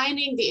 just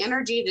finding the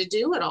energy to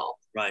do it all.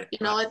 Right. You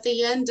know, at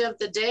the end of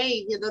the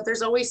day, you know,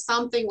 there's always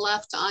something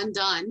left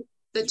undone.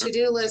 The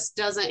to-do list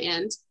doesn't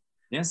end.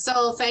 Yeah.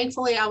 So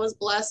thankfully, I was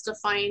blessed to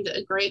find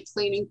a great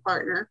cleaning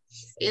partner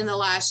in the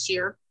last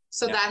year.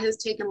 So that has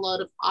taken a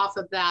load off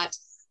of that.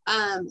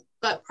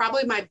 But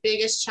probably my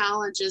biggest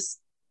challenge is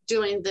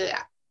doing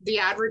the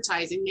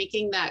advertising,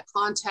 making that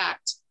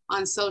contact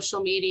on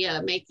social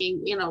media,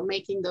 making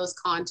those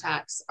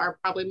contacts are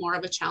probably more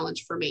of a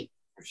challenge for me.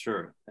 For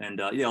sure. And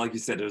like you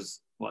said,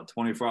 there's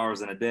 24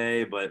 hours in a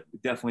day, but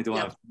definitely don't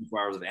have 24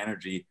 hours of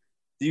energy.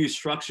 Do you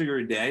structure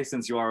your day,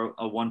 since you are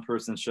a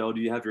one-person show?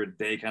 Do you have your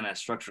day kind of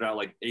structured out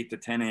like 8 to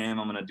 10 a.m.?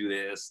 I'm going to do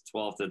this.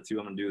 12 to 2,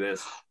 I'm going to do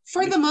this.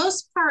 For the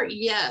most part,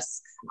 yes.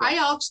 Okay.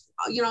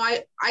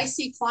 I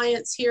see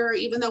clients here,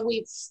 even though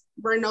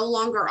we're no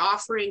longer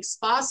offering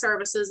spa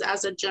services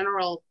as a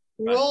general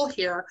rule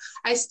here,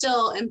 I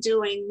still am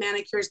doing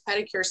manicures,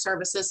 pedicure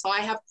services. So I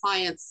have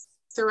clients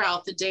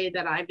throughout the day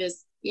that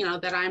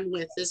that I'm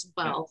with as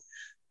well.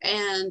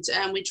 And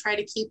we try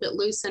to keep it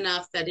loose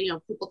enough that, you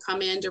know, people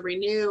come in to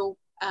renew.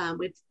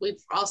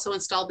 We've also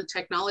installed the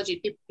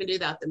technology. People can do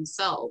that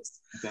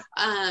themselves. Okay.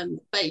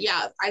 But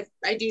yeah,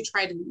 I do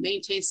try to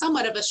maintain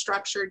somewhat of a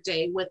structured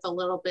day with a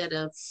little bit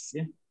of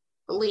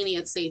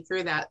leniency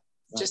through that,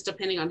 just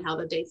depending on how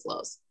the day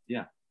flows.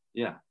 Yeah.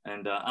 Yeah.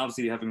 And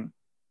obviously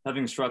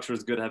having structure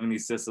is good. Having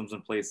these systems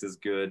in place is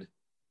good.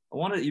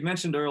 You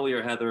mentioned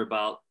earlier, Heather,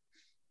 about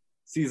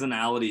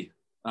seasonality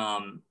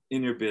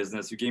in your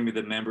business. You gave me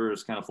the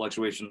members kind of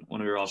fluctuation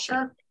when we were all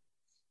sure.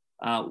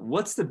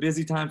 What's the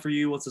busy time for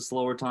you? What's the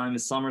slower time?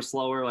 Is summer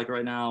slower like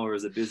right now, or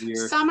is it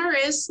busier? Summer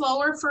is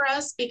slower for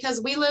us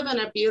because we live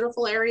in a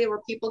beautiful area where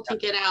people can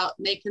get out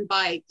and they can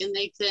bike and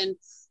they can,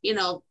 you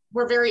know,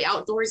 we're very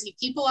outdoorsy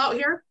people out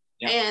here.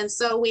 Yeah. And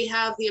so we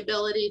have the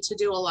ability to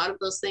do a lot of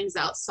those things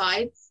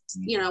outside.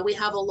 Mm-hmm. You know, we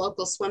have a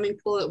local swimming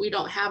pool that we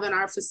don't have in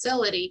our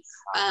facility.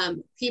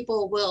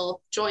 People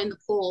will join the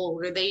pool,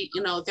 or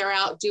they're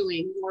out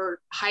doing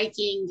or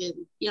hiking and,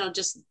 you know,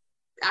 just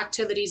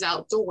activities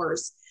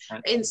outdoors.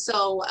 Right. And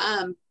so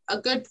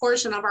a good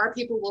portion of our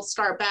people will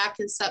start back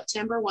in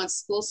September once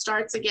school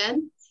starts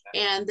again,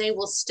 and they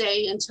will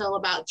stay until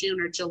about June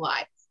or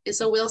July. And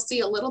so we'll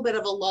see a little bit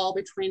of a lull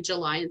between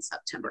July and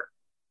September.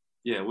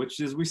 Yeah,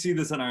 we see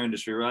this in our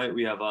industry, right?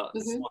 We have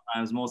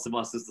sometimes most of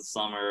us is the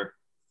summer.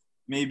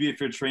 Maybe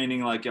if you're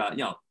training like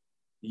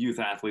youth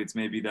athletes,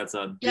 maybe that's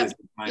a busy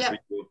time for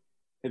you.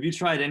 Have you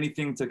tried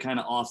anything to kind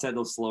of offset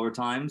those slower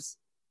times,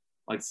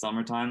 like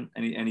summertime?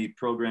 Any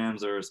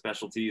programs or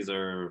specialties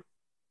or?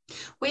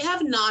 We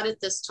have not at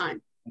this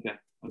time. Okay.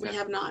 We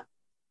have not.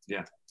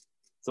 Yeah,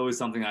 it's always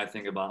something I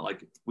think about.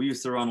 Like we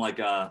used to run like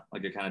a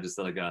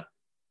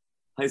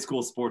high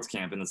school sports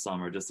camp in the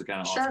summer, just to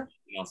kind of sure.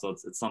 So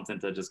it's something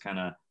to just kind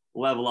of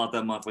level out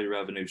that monthly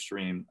revenue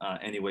stream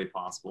any way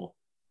possible.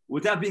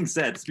 With that being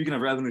said, speaking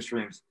of revenue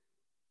streams,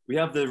 we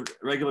have the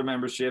regular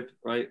membership,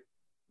 right?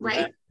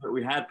 Right.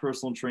 We had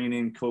personal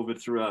training.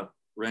 COVID threw a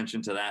wrench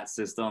into that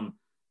system.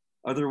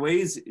 Are there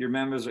ways your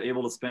members are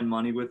able to spend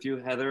money with you,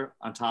 Heather,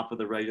 on top of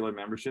the regular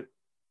membership?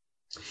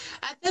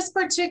 At this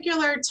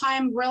particular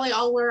time, really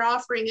all we're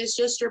offering is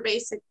just your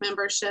basic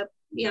membership,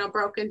 you know,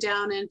 broken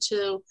down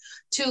into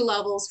 2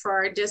 levels for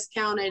our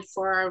discounted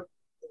for our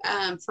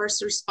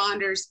first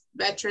responders,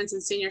 veterans,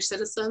 and senior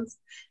citizens.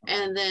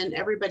 And then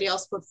everybody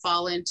else would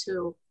fall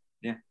into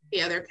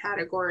the other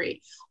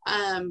category.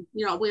 You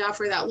know, we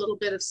offer that little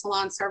bit of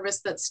salon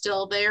service that's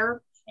still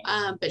there.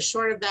 But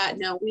short of that,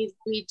 no,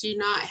 we do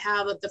not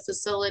have the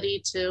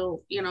facility to,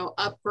 you know,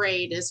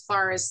 upgrade as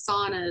far as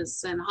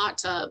saunas and hot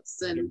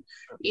tubs and,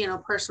 you know,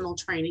 personal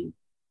training.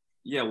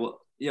 Yeah.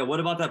 Well, yeah. What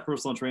about that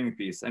personal training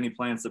piece? Any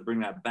plans to bring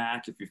that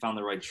back if you found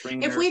the right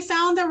trainer? If we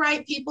found the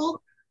right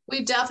people,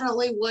 we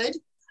definitely would.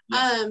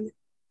 Yeah.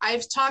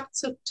 I've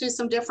talked to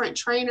some different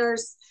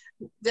trainers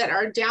that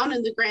are down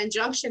in the Grand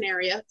Junction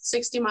area,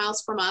 60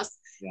 miles from us.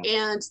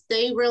 Yeah. And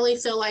they really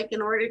feel like in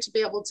order to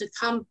be able to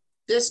come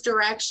this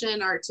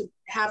direction or to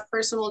have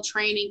personal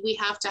training, we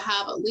have to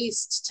have at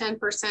least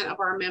 10%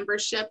 of our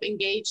membership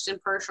engaged in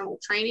personal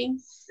training.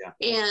 Yeah.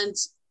 And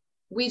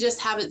we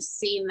just haven't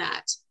seen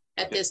that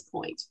at this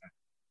point.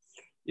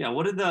 Yeah.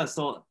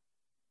 So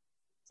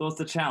it's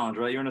the challenge,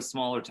 right? You're in a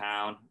smaller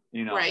town,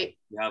 you know, right.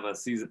 You have a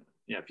season.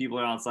 Yeah. People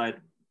are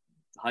outside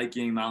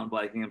hiking, mountain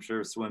biking, I'm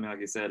sure swimming, like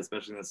you said,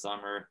 especially in the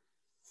summer.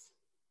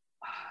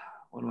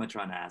 What am I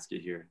trying to ask you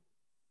here?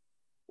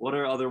 What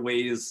are other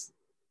ways?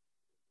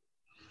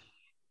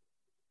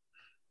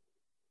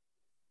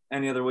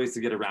 Any other ways to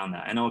get around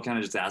that? I know I kind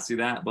of just asked you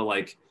that, but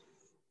like,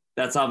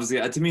 that's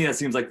obviously, to me, that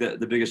seems like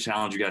the biggest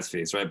challenge you guys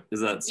face, right? Is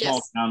that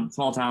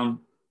small town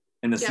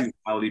and the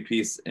seasonality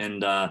piece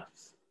and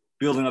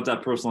building up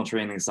that personal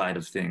training side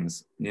of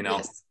things, you know?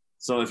 Yes.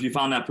 So if you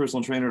found that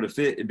personal trainer to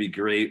fit, it'd be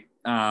great.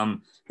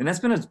 And that's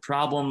been a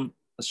problem,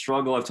 a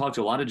struggle. I've talked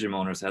to a lot of gym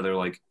owners, Heather,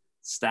 like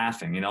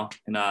staffing, you know,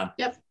 in a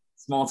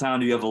small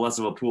town, you have less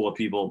of a pool of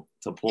people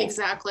to pull.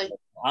 Exactly.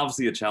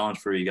 Obviously a challenge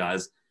for you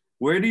guys.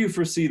 Where do you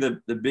foresee the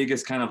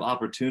biggest kind of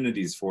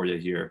opportunities for you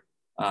here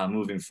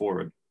moving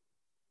forward?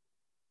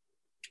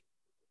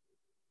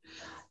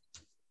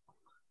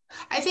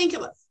 I think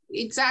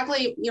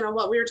exactly, you know,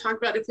 what we were talking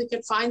about, if we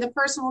could find the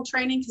personal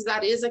training, because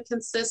that is a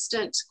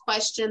consistent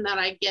question that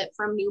I get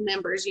from new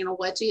members, you know,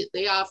 what do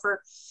they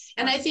offer?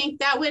 And I think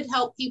that would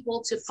help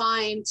people to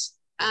find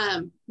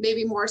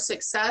maybe more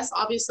success.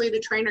 Obviously, the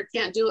trainer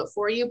can't do it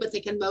for you, but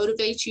they can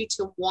motivate you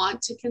to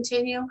want to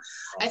continue.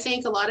 I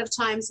think a lot of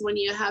times when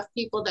you have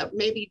people that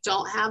maybe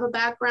don't have a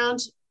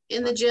background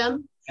in the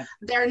gym,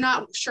 they're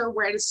not sure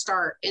where to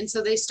start. And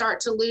so they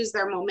start to lose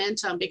their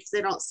momentum because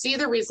they don't see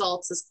the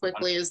results as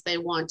quickly as they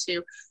want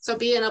to. So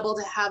being able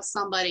to have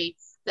somebody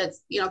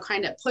that's, you know,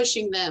 kind of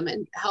pushing them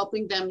and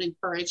helping them and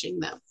encouraging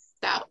them,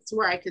 that's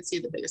where I could see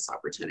the biggest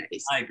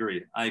opportunities. I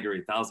agree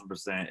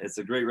 1,000%. It's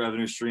a great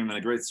revenue stream and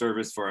a great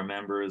service for our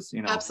members,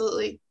 you know.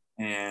 Absolutely.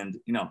 And,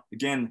 you know,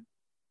 again,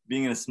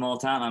 being in a small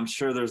town, I'm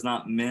sure there's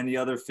not many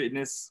other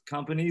fitness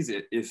companies,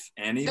 if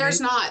any.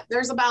 There's not.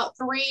 There's about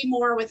 3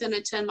 more within a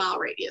 10-mile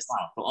radius.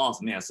 Wow, well,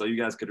 awesome. Yeah, so you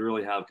guys could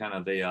really have kind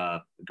of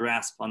a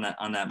grasp on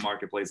that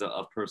marketplace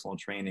of personal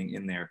training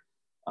in there.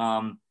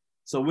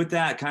 So with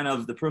that kind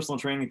of the personal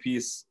training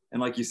piece,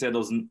 and like you said,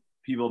 those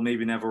people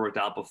maybe never worked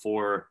out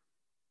before.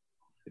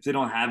 If they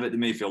don't have it, they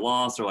may feel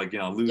lost or like, you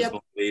know, lose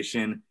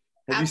motivation.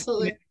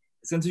 Absolutely.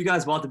 Since you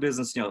guys bought the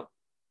business, you know,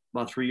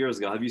 about 3 years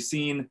ago, have you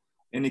seen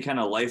any kind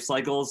of life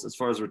cycles as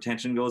far as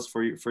retention goes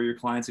for your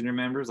clients and your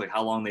members? Like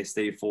how long they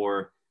stay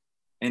for,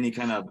 any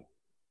kind of?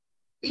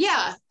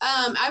 Yeah,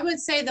 I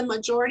would say the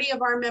majority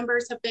of our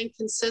members have been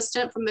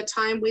consistent from the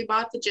time we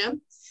bought the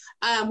gym.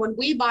 When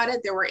we bought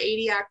it, there were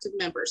 80 active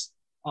members.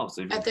 Oh,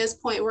 so at this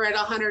point, we're at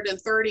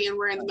 130 and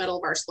we're in the middle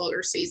of our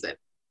slower season.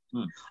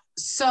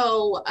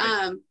 So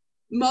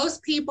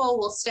most people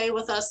will stay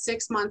with us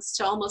 6 months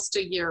to almost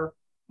a year.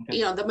 Okay.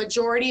 You know, the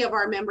majority of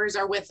our members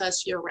are with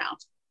us year round.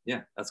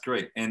 Yeah, that's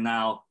great. And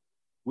now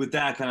with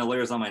that kind of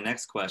layers on my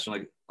next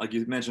question, like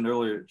you mentioned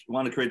earlier, you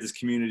want to create this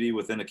community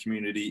within a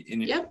community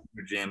in your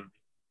gym,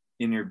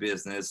 in your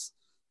business.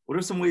 What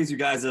are some ways you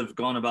guys have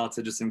gone about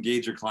to just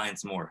engage your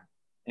clients more?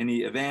 Any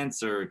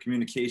events or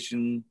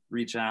communication,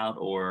 reach out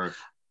or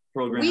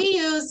program? We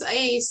use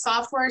a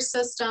software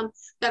system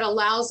that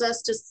allows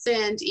us to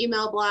send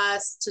email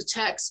blasts, to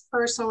text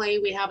personally.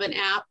 We have an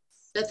app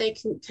that they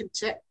can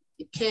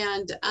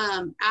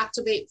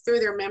activate through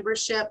their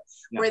membership,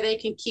 where they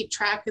can keep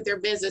track of their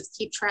visits,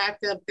 keep track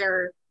of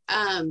their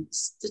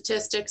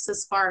statistics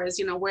as far as,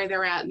 you know, where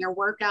they're at in their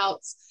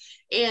workouts.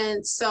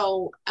 And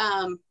so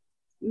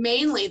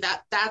mainly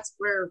that's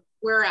where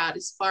we're at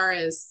as far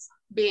as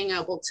being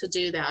able to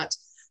do that.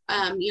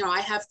 You know,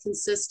 I have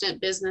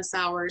consistent business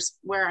hours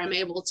where I'm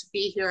able to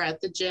be here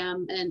at the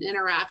gym and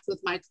interact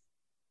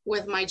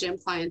with my gym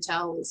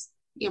clientele,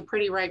 you know,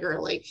 pretty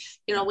regularly.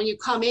 You know, when you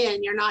come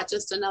in, you're not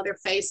just another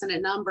face and a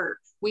number.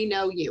 We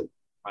know you.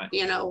 Right.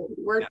 You know,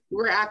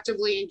 we're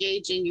actively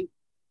engaging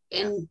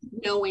in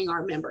knowing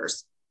our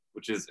members,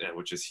 which is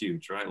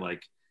huge, right?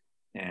 Like,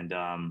 and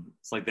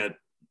it's like that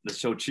the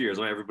show Cheers,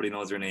 right? Everybody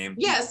knows your name.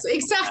 Yes,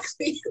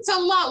 exactly. It's a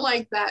lot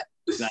like that.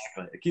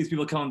 Exactly. It keeps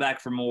people coming back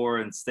for more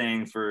and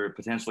staying for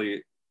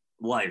potentially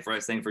life,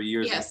 right? Staying for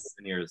years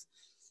and years.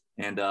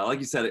 And like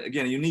you said,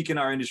 again, unique in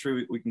our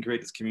industry, we can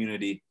create this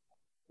community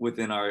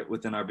within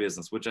our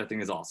business, which I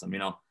think is awesome. You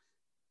know,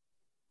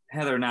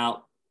 Heather,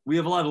 now we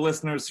have a lot of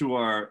listeners who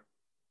are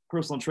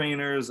personal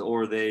trainers,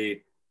 or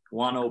they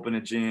want to open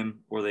a gym,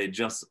 or they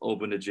just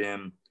opened a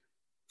gym.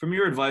 From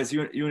your advice,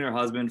 you and your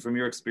husband, from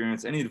your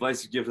experience, any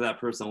advice you give to that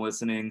person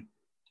listening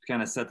to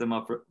kind of set them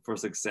up for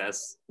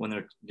success when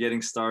they're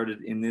getting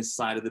started in this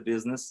side of the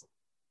business?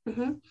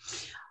 Mm-hmm.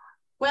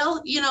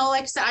 Well, you know,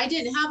 like I said, I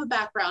didn't have a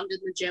background in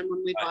the gym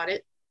when we bought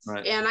it.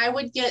 Right. And I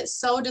would get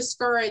so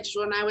discouraged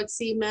when I would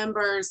see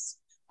members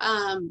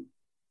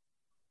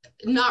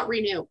not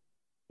renew.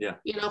 Yeah.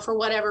 For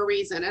whatever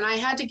reason. And I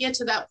had to get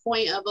to that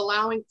point of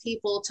allowing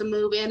people to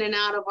move in and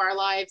out of our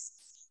lives,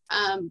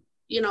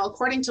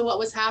 according to what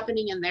was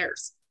happening in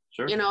theirs.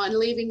 Sure. And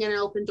leaving an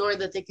open door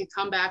that they could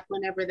come back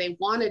whenever they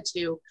wanted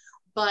to.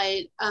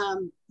 But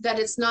that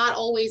it's not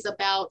always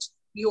about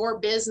your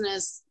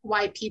business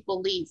why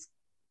people leave.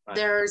 Right.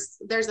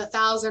 There's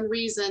 1,000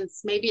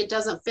 reasons. Maybe it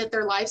doesn't fit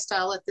their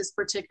lifestyle at this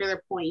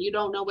particular point. You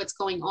don't know what's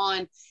going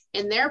on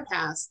in their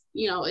past,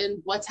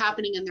 and what's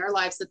happening in their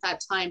lives at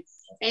that time.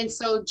 And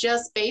so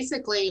just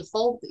basically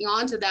holding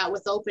on to that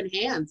with open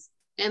hands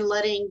and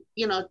letting,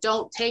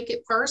 don't take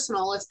it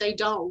personal if they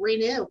don't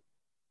renew.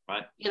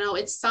 Right.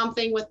 It's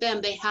something with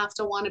them. They have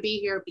to want to be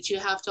here, but you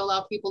have to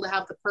allow people to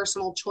have the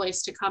personal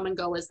choice to come and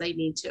go as they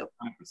need to.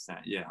 100%.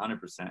 Yeah,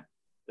 100%.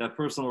 That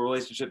personal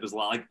relationship is a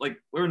lot. Like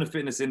we're in the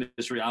fitness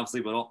industry,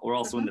 obviously, but we're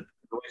also in the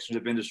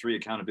relationship industry,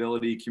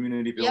 accountability,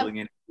 community building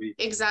industry.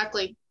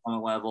 Exactly. On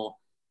a level.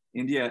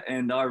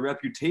 And our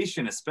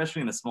reputation,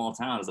 especially in a small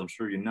town, as I'm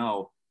sure you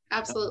know.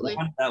 Absolutely.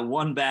 That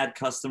one bad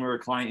customer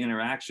client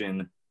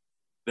interaction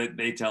that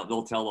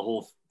they'll tell the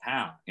whole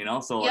town,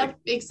 So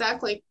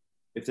exactly.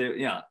 If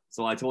they,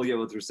 so I totally get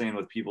what they're saying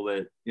with people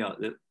that,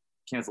 that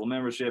cancel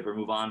membership or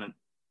move on. And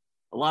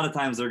a lot of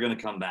times they're going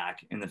to come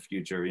back in the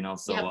future,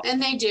 so.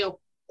 And they do.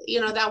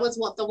 That was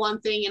the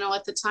one thing,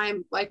 at the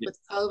time, like with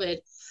COVID,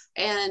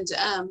 and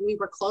we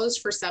were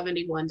closed for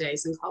 71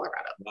 days in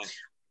Colorado. Right.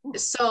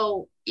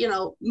 So,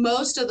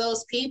 most of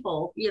those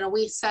people,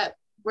 we set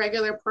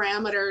regular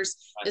parameters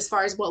as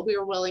far as what we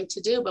were willing to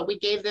do, but we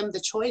gave them the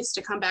choice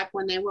to come back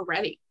when they were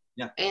ready.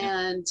 Yeah.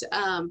 And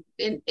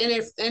in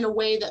a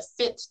way that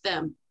fit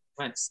them.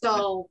 Right.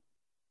 So,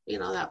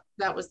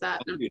 that was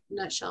that in a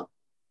nutshell.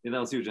 Yeah, that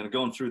was huge. And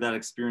going through that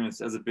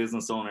experience as a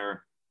business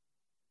owner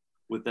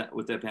with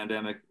that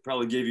pandemic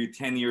probably gave you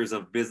 10 years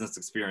of business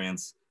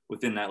experience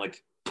within that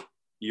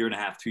year and a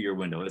half, 2-year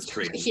window. It's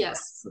crazy.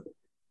 Yes.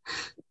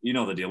 You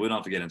know the deal. We don't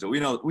have to get into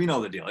it. We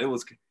know the deal. It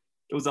was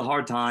a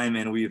hard time,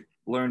 and we've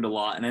learned a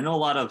lot. And I know a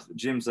lot of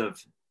gyms have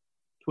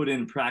put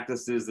in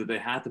practices that they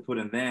had to put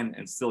in then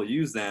and still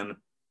use them.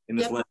 And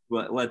this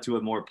led to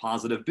a more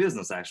positive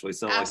business, actually.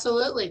 So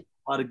absolutely.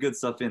 A lot of good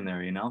stuff in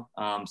there,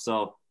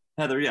 So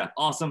Heather,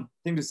 awesome. I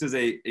think this is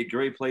a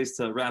great place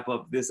to wrap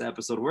up this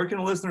episode. Where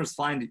can listeners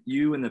find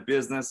you in the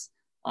business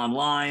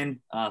online,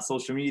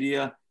 social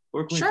media?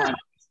 Where can we find you?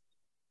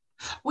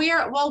 We're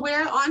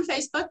on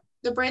Facebook,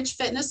 The Bridge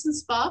Fitness and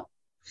Spa.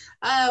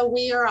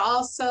 We are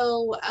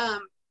also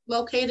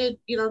located,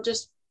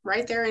 just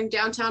right there in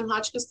downtown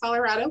Hotchkiss,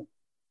 Colorado.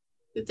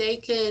 They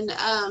can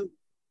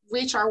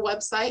reach our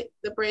website,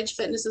 The Bridge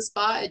Fitness and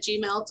Spa at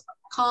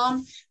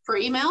gmail.com for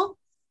email,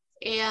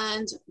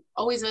 and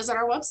always visit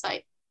our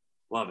website.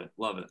 Love it.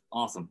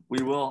 Awesome.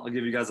 I'll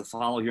give you guys a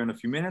follow here in a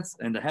few minutes.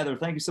 And Heather,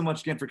 thank you so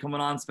much again for coming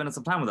on, spending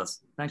some time with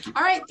us. Thank you.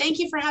 All right. Thank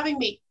you for having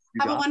me.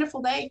 Have a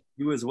wonderful day.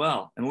 You as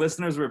well. And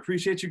listeners, we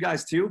appreciate you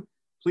guys too.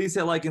 Please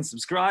hit like and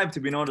subscribe to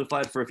be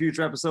notified for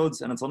future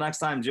episodes. And until next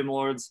time, Gym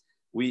Lords,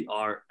 we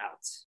are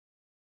out.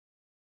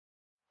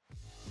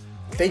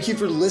 Thank you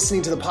for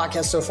listening to the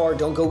podcast so far.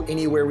 Don't go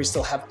anywhere. We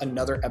still have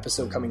another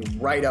episode coming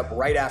right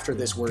after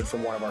this word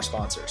from one of our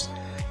sponsors.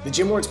 The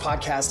Gym Lords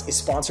podcast is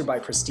sponsored by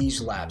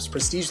Prestige Labs.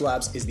 Prestige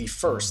Labs is the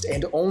first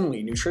and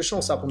only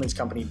nutritional supplements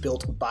company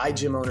built by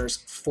gym owners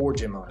for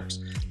gym owners.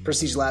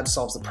 Prestige Labs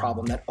solves the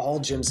problem that all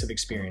gyms have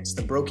experienced: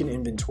 the broken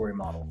inventory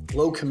model,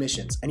 low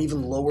commissions, and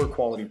even lower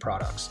quality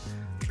products.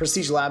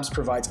 Prestige Labs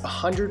provides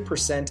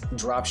 100%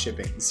 drop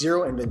shipping,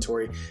 zero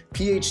inventory,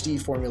 PhD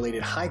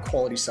formulated high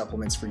quality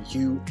supplements for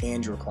you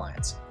and your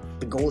clients.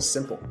 The goal is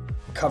simple: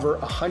 cover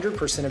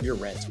 100% of your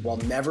rent while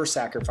never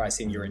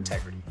sacrificing your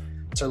integrity.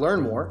 To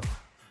learn more,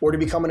 or to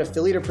become an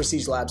affiliate of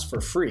Prestige Labs for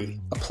free,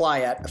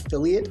 apply at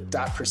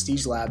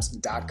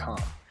affiliate.prestigelabs.com.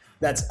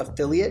 That's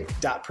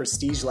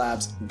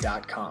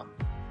affiliate.prestigelabs.com.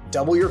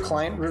 Double your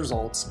client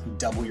results,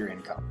 double your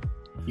income.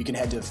 You can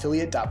head to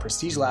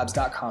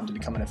affiliate.prestigelabs.com to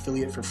become an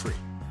affiliate for free.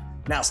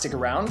 Now stick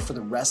around for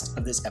the rest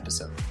of this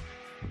episode.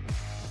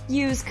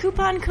 Use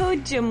coupon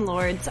code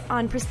GYMLORDS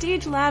on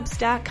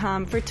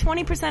prestigelabs.com for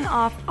 20%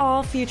 off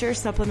all future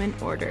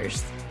supplement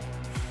orders.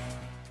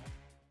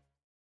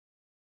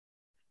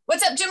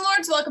 What's up, Gym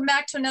Lords? Welcome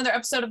back to another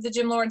episode of the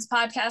Gym Lords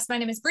podcast. My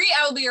name is Bree.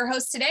 I will be your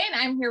host today, and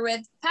I'm here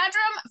with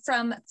Pedram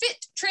from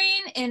Fit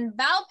Train in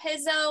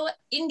Valparaiso,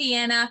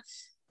 Indiana.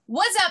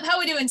 What's up? How are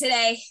we doing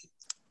today?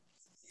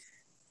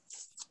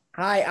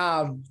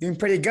 Hi, doing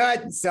pretty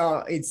good. So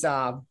it's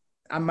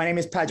my name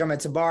is Pedram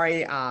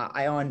Etebari.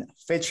 I own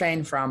Fit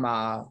Train from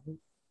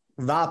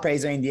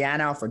Valparaiso,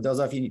 Indiana. For those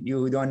of you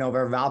who don't know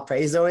where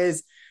Valparaiso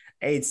is,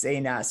 it's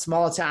in a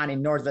small town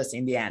in Northwest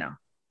Indiana.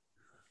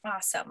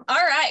 Awesome. All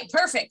right,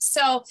 perfect.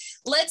 So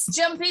let's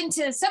jump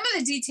into some of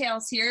the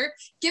details here.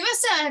 Give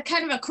us a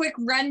kind of a quick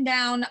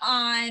rundown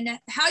on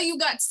how you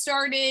got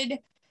started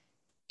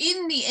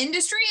in the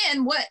industry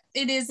and what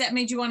it is that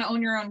made you want to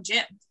own your own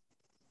gym.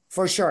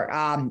 For sure.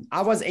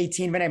 I was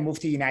 18 when I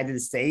moved to the United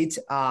States.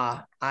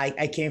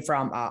 I came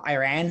from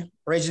Iran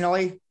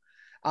originally.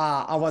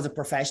 I was a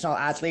professional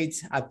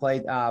athlete. I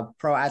played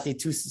pro athlete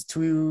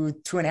two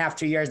and a half,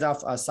 3 years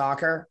of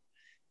soccer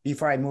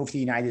before I moved to the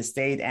United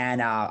States.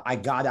 And I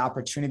got the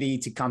opportunity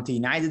to come to the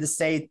United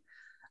States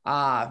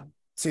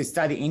to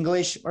study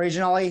English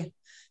originally.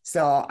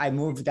 So I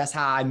moved, that's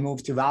how I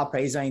moved to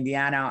Valparaiso,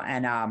 Indiana.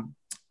 And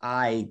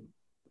I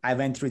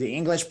went through the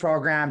English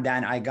program.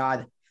 Then I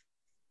got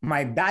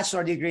my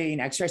bachelor degree in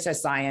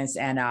exercise science.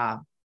 And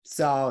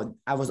so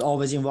I was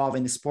always involved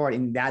in the sport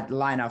in that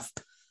line of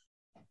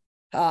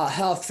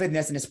health,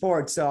 fitness, and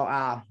sport. So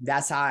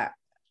that's how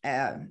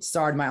I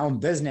started my own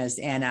business.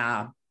 And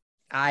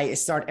I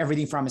start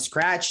everything from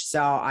scratch.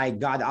 So I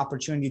got the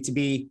opportunity to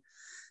be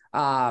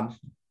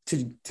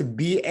to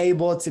be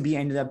able to be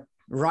in the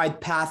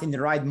right path in the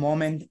right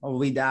moment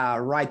with the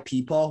right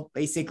people,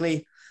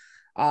 basically.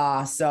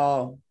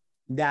 So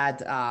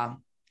that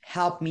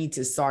helped me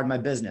to start my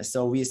business.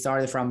 So we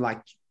started from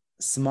like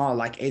small,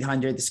 like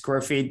 800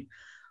 square feet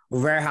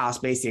warehouse,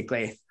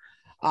 basically.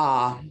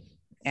 And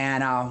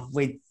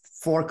with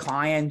 4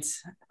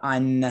 clients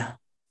on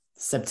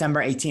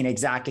September 18,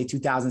 exactly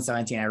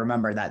 2017. I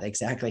remember that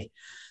exactly.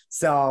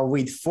 So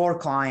with 4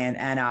 clients,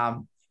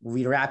 and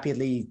we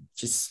rapidly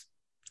just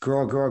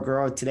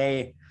grow.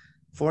 Today,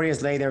 4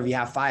 years later, we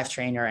have 5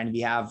 trainers and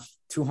we have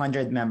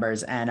 200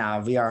 members,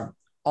 and we are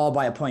all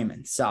by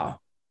appointment. So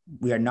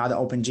we are not an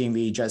open gym.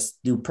 We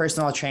just do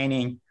personal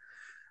training,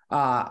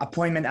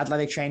 appointment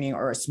athletic training,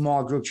 or a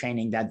small group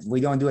training that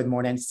we don't do it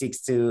more than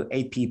 6 to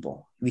 8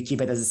 people. We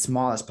keep it as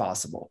small as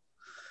possible.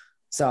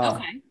 So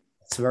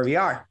that's where we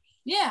are.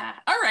 Yeah.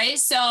 All right.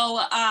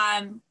 So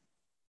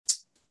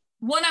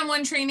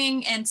one-on-one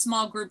training and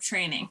small group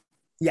training.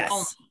 Yes.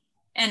 Only.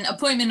 And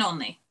appointment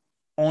only.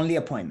 Only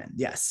appointment.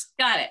 Yes.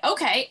 Got it.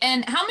 Okay.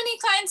 And how many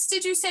clients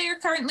did you say you're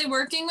currently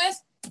working with?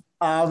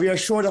 We are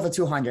short of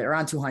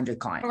around 200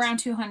 clients. Around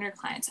 200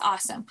 clients.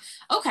 Awesome.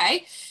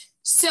 Okay.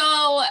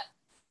 So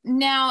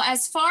now,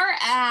 as far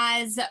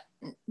as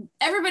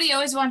everybody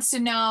always wants to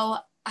know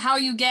how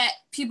you get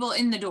people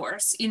in the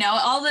doors, you know,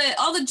 all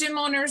the gym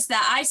owners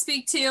that I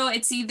speak to,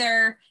 it's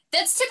either,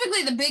 that's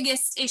typically the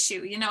biggest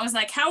issue, you know, is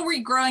like, how are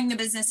we growing the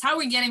business? How are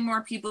we getting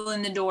more people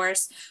in the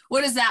doors?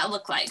 What does that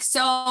look like?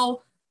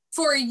 So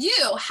for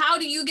you, how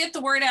do you get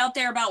the word out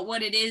there about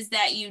what it is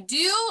that you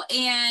do?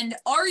 And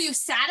are you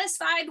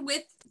satisfied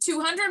with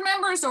 200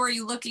 members, or are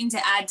you looking to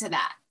add to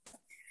that?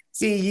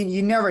 See,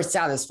 you're never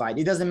satisfied.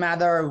 It doesn't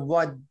matter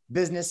what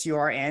business you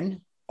are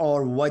in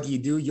or what you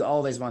do, you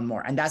always want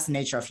more. And that's the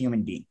nature of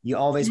human being. You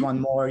always want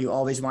more. You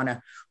always want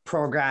to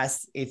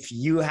progress. If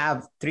you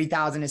have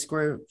 3,000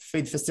 square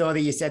feet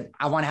facility, you said,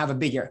 I want to have a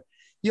bigger.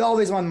 You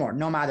always want more,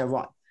 no matter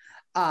what.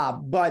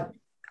 But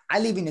I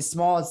live in a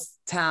small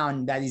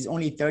town that is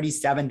only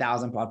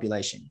 37,000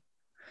 population.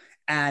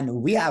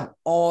 And we have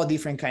all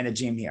different kind of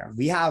gym here.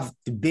 We have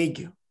the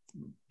big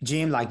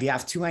gym, like we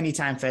have 2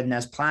 Anytime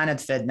Fitness,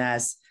 Planet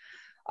Fitness,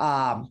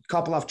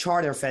 couple of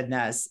Charter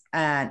Fitness.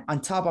 And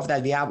on top of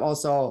that, we have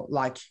also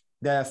like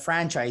the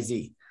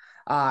franchisee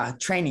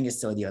training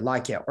studio,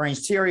 like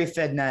Orange Theory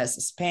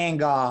Fitness,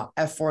 Spanga,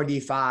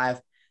 F45,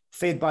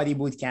 Fit Body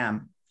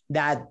Bootcamp,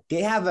 that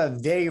they have a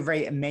very,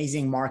 very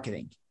amazing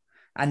marketing.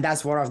 And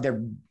that's one of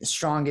their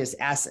strongest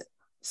assets.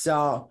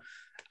 So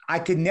I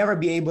could never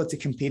be able to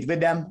compete with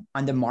them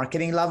on the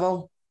marketing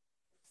level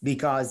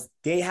because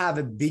they have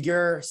a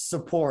bigger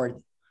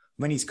support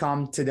when it's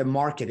come to the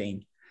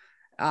marketing.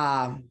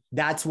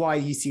 That's why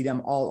you see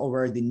them all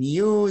over the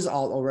news,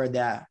 all over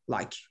the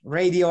like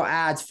radio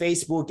ads,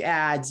 Facebook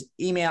ads,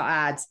 email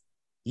ads.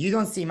 You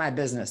don't see my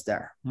business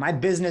there. My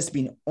business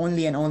being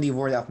only and only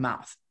word of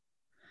mouth.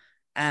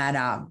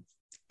 And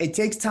it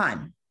takes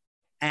time.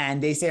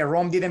 And they say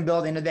Rome didn't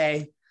build in a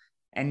day,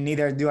 and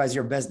neither do as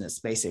your business,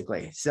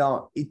 basically.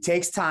 So it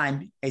takes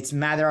time. It's a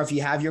matter of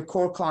you have your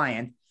core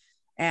client.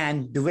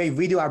 And the way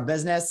we do our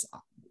business,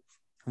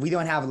 we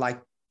don't have like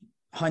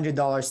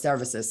 $100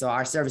 services. So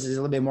our service is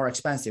a little bit more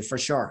expensive for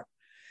sure.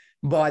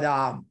 But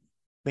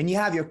when you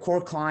have your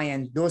core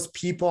client, those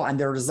people and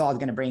the result are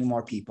going to bring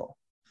more people.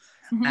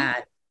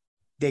 And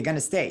they're going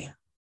to stay.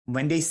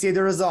 When they see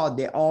the result,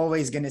 they're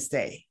always going to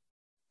stay.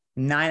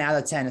 9 out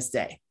of 10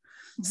 stay.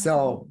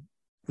 So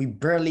we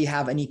barely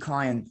have any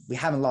client. We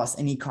haven't lost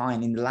any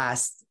client in the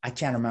last, I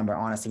can't remember,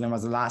 honestly, when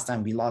was the last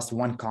time we lost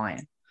 1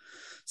 client.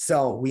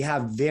 So we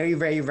have very,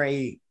 very,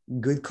 very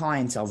good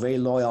clients, so very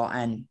loyal,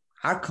 and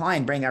our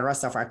client bring the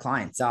rest of our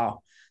clients.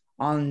 So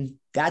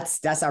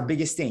that's our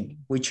biggest thing.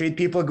 We treat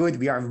people good.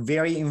 We are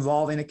very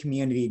involved in the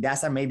community.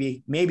 That's our,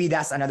 maybe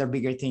that's another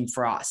bigger thing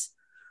for us.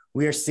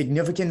 We are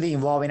significantly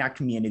involved in our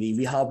community.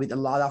 We help with a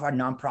lot of our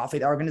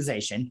nonprofit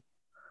organization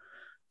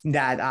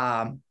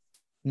that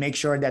make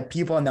sure that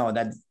people know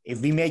that if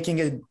we making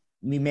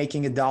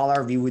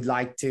 $1, we would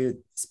like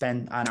to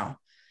spend, I don't know,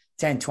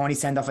 10, 20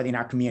 cents of it in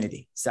our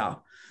community.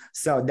 So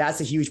that's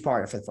a huge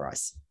part of it for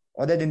us.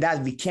 Other than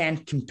that, we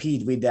can't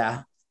compete with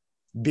the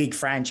big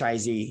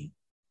franchisee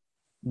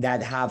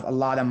that have a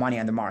lot of money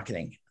on the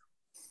marketing.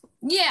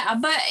 Yeah,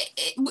 but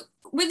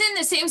within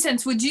the same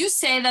sense, would you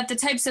say that the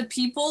types of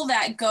people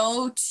that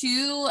go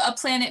to a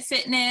Planet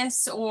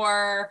Fitness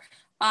or,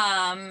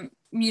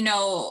 you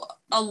know,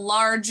 a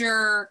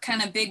larger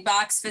kind of big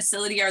box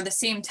facility are the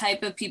same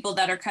type of people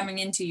that are coming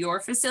into your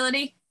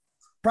facility?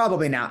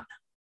 Probably not.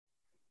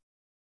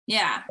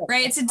 Yeah,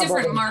 right. It's a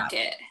different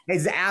market.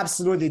 It's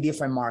absolutely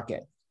different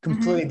market,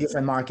 completely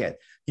different market.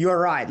 You're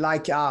right.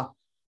 Like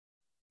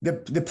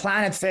the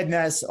Planet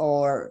Fitness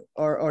or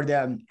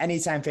the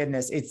Anytime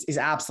Fitness, it's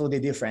absolutely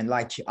different.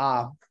 Like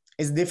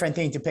it's a different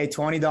thing to pay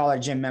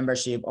 $20 gym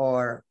membership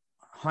or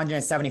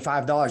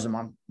 $175 a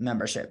month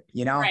membership,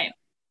 you know, right.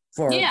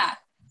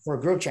 for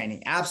group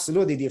training.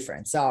 Absolutely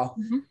different. So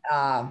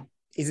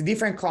it's a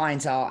different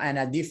clientele and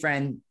a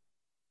different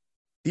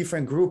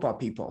group of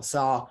people.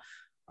 So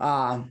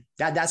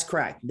that's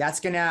correct.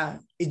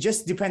 It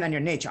just depends on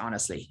your niche,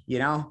 honestly, you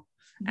know,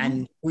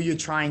 and who you're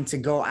trying to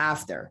go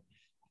after.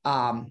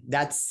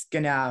 That's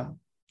gonna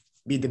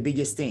be the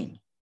biggest thing.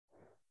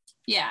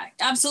 Yeah,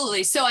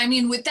 absolutely. So, I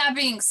mean, with that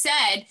being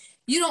said,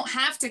 you don't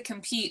have to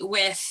compete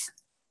with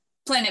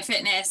Planet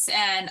Fitness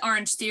and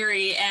Orange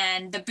Theory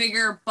and the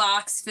bigger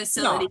box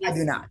facilities. No, I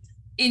do not.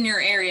 In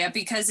your area,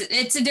 because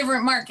it's a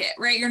different market,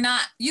 right? You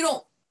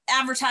don't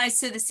advertise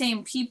to the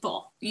same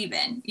people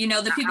even, you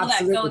know, the people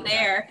Absolutely. That go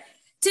there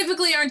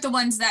typically aren't the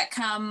ones that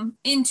come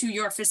into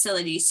your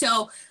facility.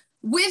 So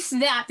with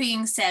that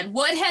being said,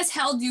 what has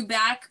held you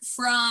back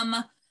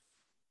from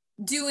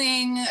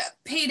doing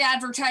paid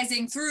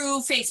advertising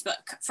through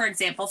Facebook, for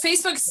example?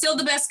 Facebook is still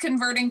the best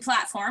converting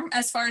platform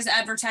as far as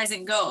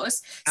advertising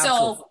goes.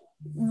 Absolutely. So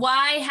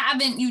why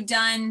haven't you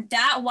done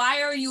that?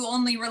 Why are you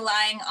only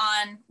relying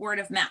on word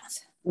of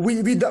mouth?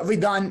 We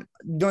done,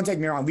 don't take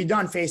me wrong, we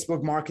done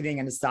Facebook marketing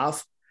and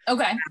stuff.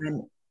 Okay.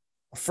 And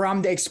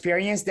from the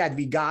experience that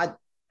we got,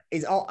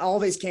 it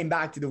always came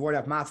back to the word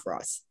of mouth for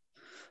us.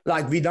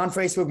 Like we done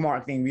Facebook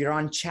marketing, we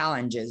run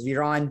challenges, we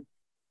run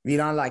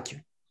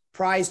like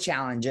prize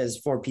challenges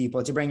for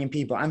people to bring in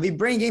people. And we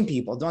bring in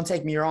people, don't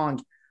take me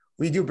wrong,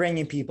 we do bring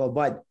in people.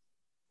 But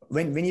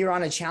when you're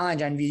on a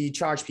challenge and we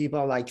charge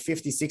people like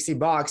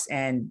 $50-$60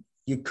 and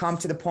you come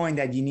to the point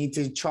that you need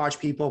to charge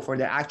people for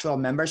the actual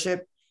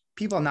membership,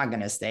 people are not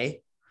going to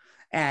stay.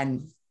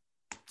 And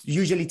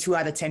usually 2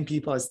 out of 10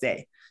 people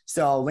stay.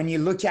 So when you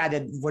look at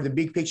it for the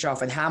big picture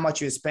of it, how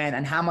much you spend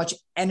and how much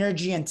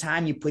energy and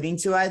time you put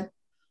into it,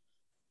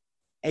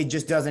 it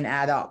just doesn't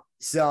add up.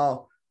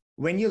 So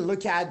when you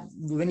look at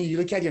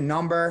your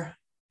number,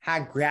 how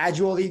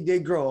gradually they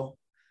grow,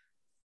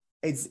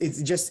 it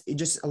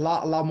just a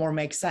lot more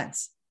makes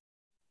sense.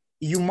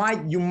 You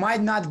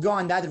might not go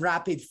on that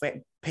rapid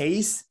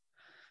pace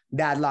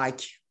that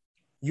like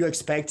you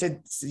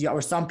expected,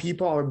 or some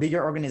people or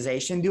bigger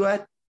organization do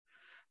it,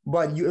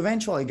 but you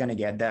eventually going to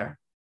get there.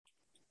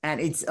 And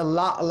it's a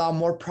lot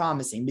more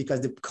promising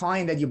because the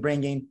client that you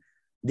bring in,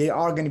 they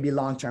are going to be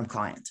long-term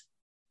client.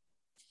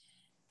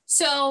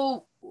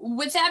 So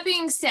with that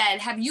being said,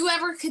 have you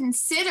ever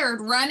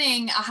considered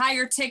running a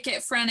higher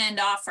ticket front end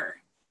offer?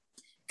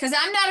 Because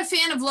I'm not a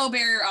fan of low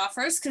barrier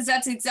offers, because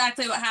that's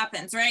exactly what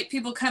happens, right?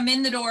 People come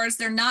in the doors,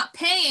 they're not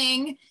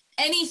paying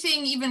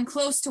anything even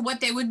close to what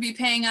they would be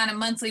paying on a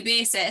monthly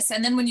basis.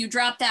 And then when you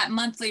drop that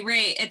monthly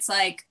rate, it's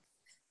like,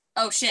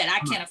 oh shit, I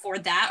can't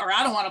afford that, or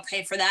I don't want to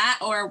pay for that,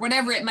 or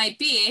whatever it might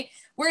be.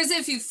 Whereas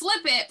if you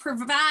flip it,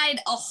 provide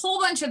a whole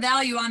bunch of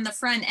value on the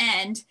front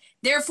end,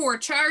 therefore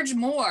charge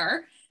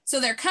more. So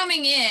they're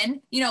coming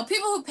in, you know,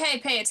 people who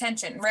pay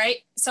attention, right?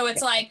 So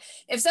it's like,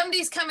 if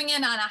somebody's coming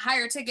in on a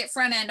higher ticket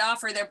front end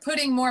offer, they're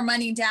putting more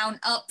money down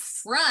up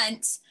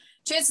front.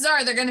 Chances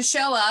are they're going to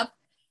show up.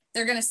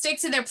 They're going to stick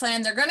to their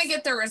plan. They're going to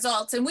get their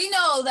results. And we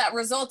know that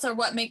results are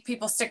what make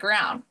people stick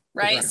around,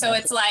 right? Exactly. So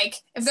it's like,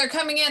 if they're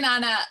coming in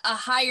on a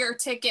higher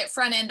ticket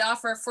front end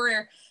offer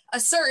for a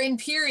certain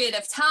period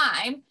of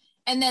time,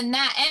 and then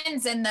that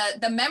ends and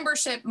the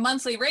membership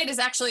monthly rate is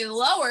actually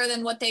lower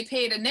than what they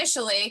paid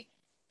initially,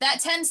 that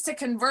tends to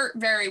convert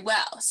very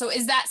well. So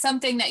is that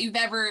something that you've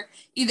ever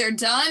either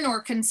done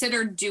or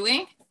considered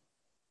doing?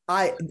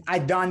 I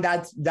done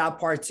that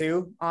part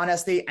too,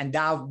 honestly. And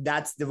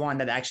that's the one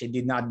that actually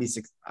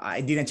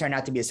didn't turn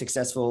out to be a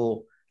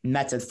successful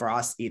method for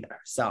us either.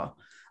 So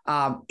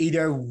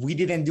either we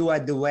didn't do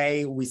it the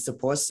way we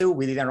supposed to,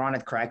 we didn't run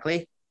it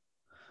correctly,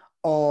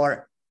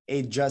 or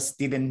it just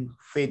didn't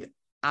fit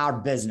our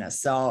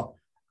business. So,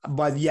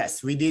 but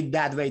yes, we did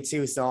that way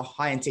too. So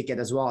high-end ticket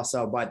as well.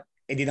 So, but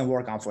it didn't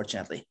work,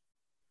 unfortunately.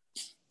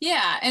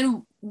 Yeah.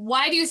 And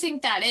why do you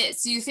think that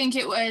is? Do you think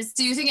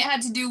it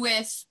had to do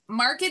with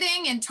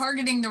marketing and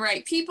targeting the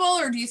right people?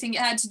 Or do you think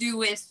it had to do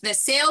with the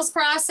sales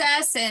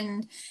process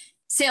and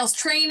sales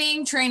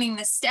training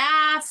the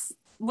staff?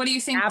 What do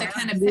you think?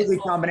 Absolutely,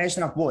 the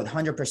combination of both,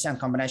 100%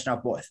 combination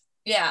of both.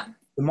 Yeah.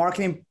 The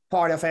marketing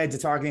part of it, the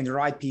targeting the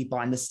right people,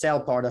 and the sale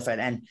part of it.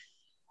 And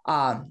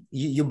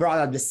you brought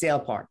up the sale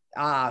part.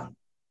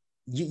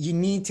 You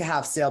need to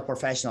have sales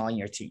professional in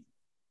your team.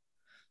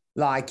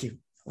 Like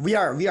we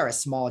are a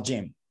small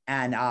gym,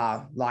 and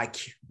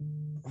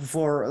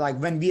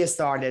when we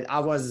started, I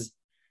was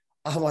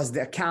I was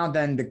the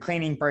accountant, the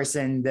cleaning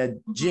person,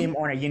 the gym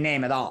owner, you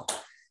name it all.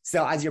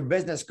 So as your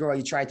business grows,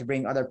 you try to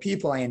bring other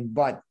people in.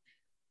 But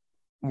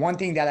one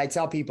thing that I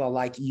tell people,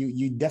 like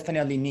you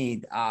definitely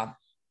need,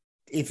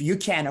 if you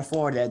can't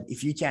afford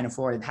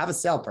it, have a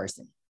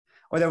salesperson.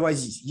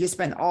 Otherwise, you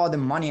spend all the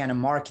money on the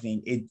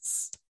marketing. It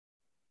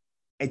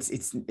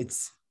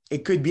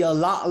could be a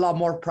lot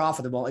more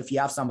profitable if you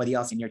have somebody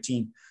else in your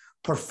team,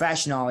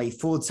 professionally,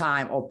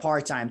 full-time or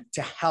part-time,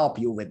 to help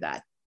you with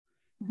that.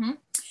 Mm-hmm.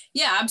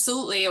 Yeah,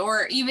 absolutely.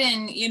 Or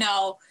even, you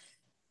know,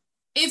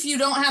 if you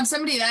don't have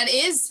somebody that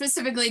is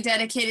specifically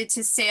dedicated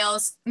to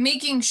sales,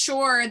 making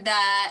sure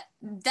that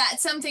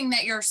that's something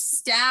that your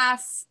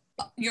staff,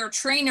 your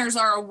trainers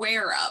are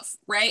aware of,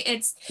 right?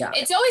 It's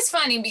always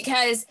funny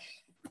because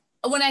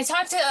when I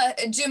talk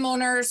to gym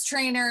owners,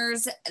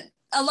 trainers,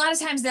 a lot of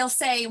times they'll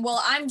say, well,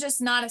 I'm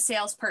just not a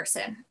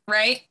salesperson,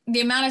 right?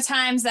 The amount of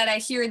times that I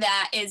hear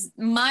that is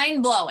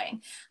mind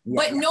blowing,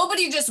 but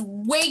nobody just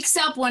wakes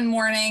up one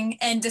morning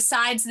and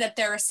decides that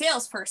they're a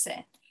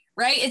salesperson,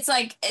 right? It's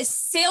like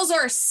sales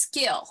are a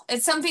skill.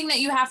 It's something that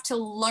you have to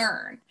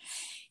learn.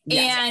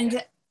 Yes.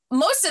 And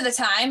most of the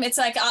time it's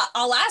like,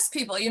 I'll ask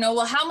people, you know,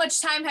 well, how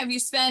much time have you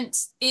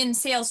spent in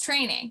sales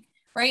training?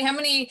 Right? How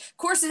many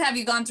courses have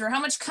you gone through?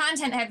 How much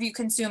content have you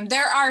consumed?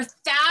 There are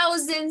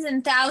thousands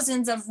and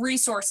thousands of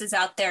resources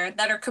out there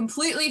that are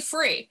completely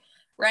free,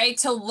 right?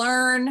 To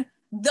learn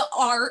the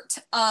art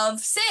of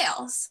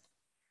sales.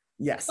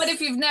 Yes. But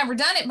if you've never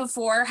done it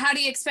before, how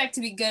do you expect to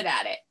be good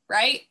at it?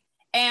 Right?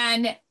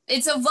 And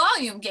it's a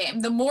volume game.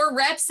 The more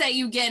reps that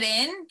you get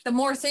in, the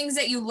more things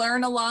that you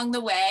learn along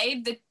the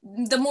way,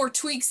 the more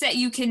tweaks that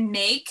you can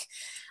make.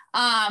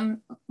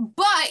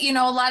 But you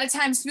know, a lot of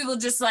times people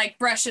just like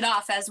brush it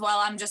off as, well,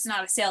 I'm just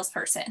not a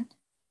salesperson.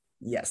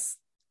 Yes.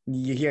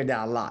 You hear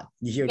that a lot.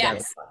 You hear that a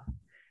lot,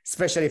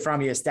 especially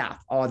from your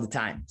staff all the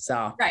time.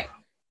 So, right.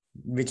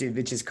 Which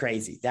is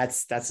crazy.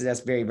 That's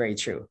very, very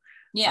true.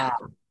 Yeah.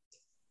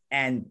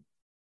 And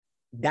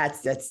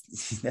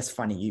that's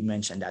funny. You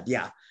mentioned that.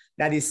 Yeah,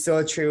 that is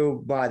so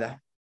true. But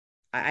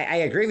I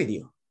agree with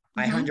you.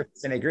 I 100%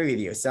 agree with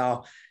you.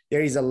 So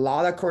there is a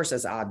lot of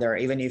courses out there,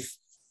 even if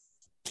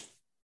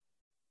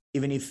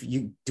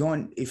you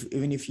don't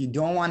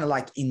want to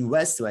like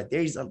invest to it,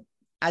 there's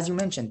as you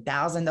mentioned,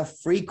 thousands of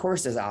free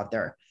courses out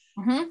there.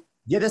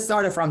 Get it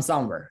started from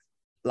somewhere.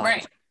 Like,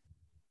 right.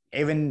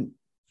 Even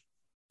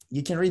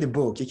you can read a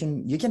book.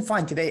 You can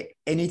find today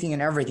anything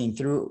and everything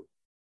through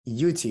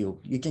YouTube.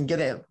 You can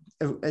get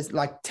it's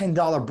like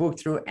 $10 book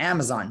through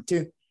Amazon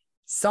to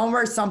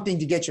something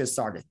to get you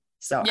started.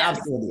 So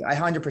absolutely, I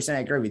 100%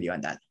 agree with you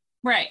on that.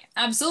 Right.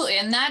 Absolutely.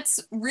 And that's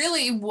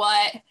really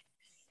what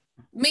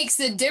makes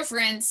the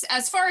difference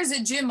as far as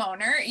a gym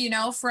owner, you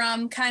know,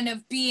 from kind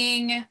of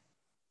being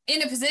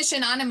in a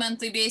position on a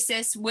monthly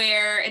basis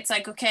where it's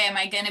like, okay, am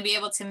I going to be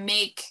able to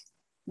make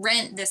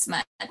rent this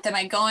month? Am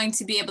I going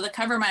to be able to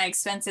cover my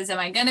expenses? Am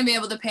I going to be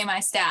able to pay my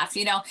staff?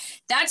 You know,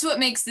 that's what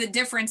makes the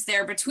difference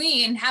there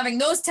between having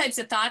those types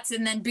of thoughts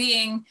and then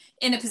being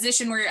in a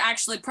position where you're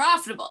actually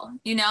profitable,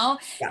 you know?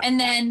 And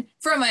then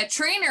from a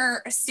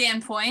trainer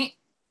standpoint,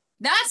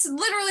 that's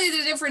literally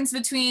the difference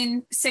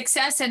between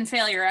success and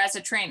failure as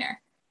a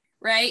trainer,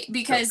 right?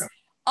 Because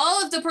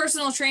all of the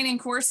personal training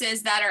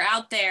courses that are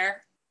out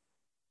there,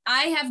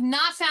 I have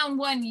not found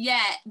one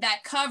yet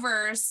that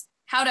covers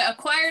how to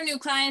acquire new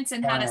clients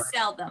and how to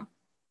sell them.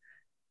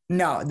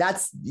 No,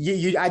 that's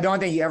you. I don't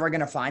think you're ever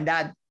going to find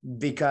that,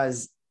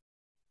 because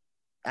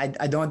I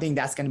don't think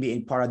that's going to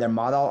be part of their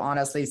model,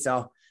 honestly.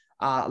 So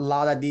a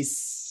lot of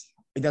these,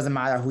 it doesn't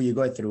matter who you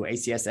go through,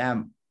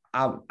 ACSM.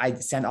 I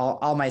send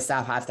all my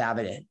staff have to have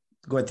it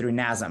go through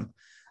NASM,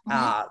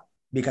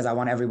 because I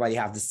want everybody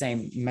to have the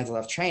same method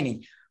of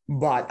training.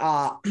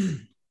 But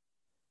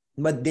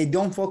they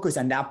don't focus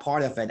on that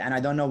part of it. And I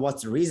don't know what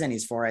the reason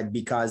is for it,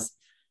 because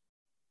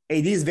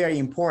it is very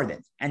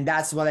important. And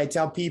that's what I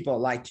tell people,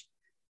 like,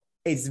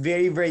 it's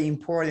very, very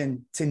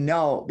important to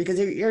know, because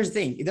here's the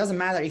thing. It doesn't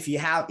matter if you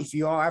have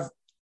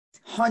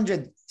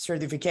 100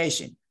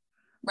 certification,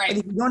 right? But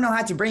if you don't know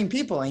how to bring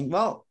people in,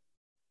 well,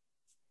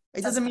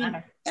 it doesn't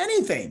mean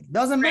anything.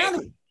 Doesn't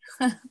matter.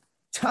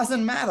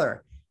 Doesn't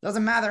matter.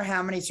 Doesn't matter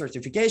how many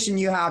certification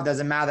you have.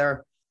 Doesn't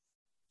matter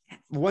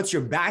what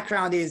your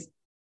background is.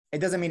 It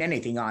doesn't mean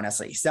anything,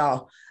 honestly.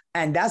 So,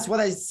 and that's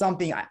what is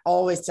something I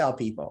always tell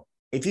people.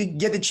 If you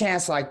get the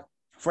chance, like,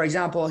 for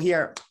example,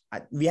 here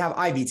we have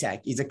Ivy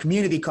Tech. It's a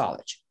community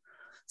college.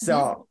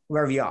 So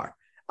where we are,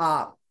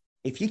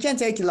 if you can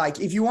take, like,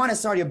 if you want to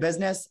start your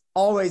business,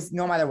 always,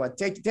 no matter what,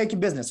 take a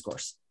business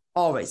course,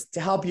 always, to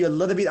help you a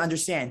little bit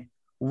understand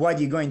what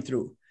you're going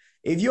through.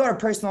 If you are a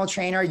personal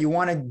trainer, you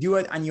want to do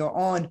it on your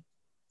own,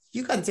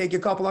 you got to take a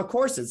couple of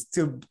courses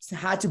to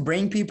how to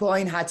bring people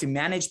in, how to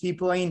manage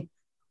people in,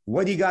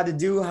 what you got to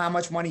do, how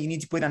much money you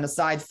need to put on the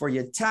side for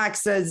your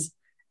taxes,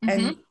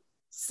 and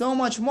so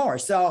much more.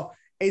 So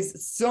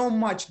it's so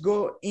much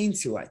go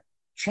into it.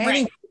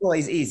 Training people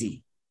is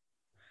easy.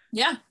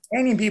 Yeah.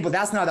 Training people,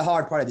 that's not the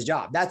hard part of the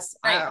job. That's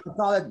I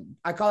call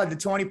it the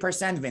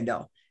 20%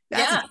 window.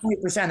 That's the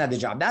 20% of the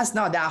job. That's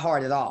not that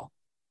hard at all.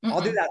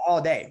 I'll do that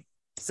all day.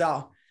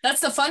 So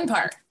that's the fun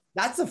part.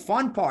 That's the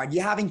fun part.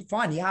 You're having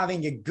fun. You're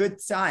having a good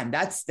time.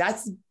 That's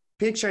the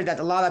picture that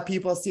a lot of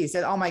people see.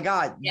 Said, oh my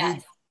God,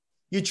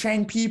 you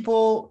train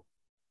people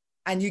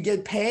and you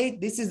get paid.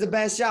 This is the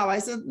best job. I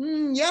said,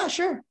 yeah,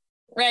 sure.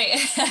 Right.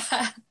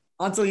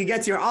 Until you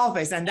get to your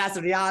office, and that's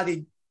the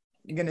reality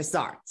you're going to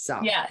start. So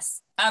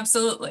yes,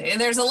 absolutely. And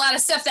there's a lot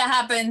of stuff that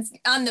happens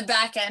on the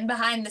back end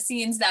behind the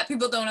scenes that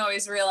people don't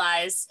always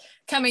realize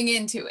coming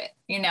into it,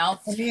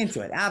 Coming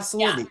into it.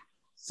 Absolutely. Yeah.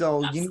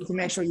 So absolutely. You need to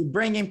make sure you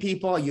bring in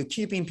people, you're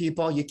keeping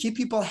people, you keep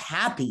people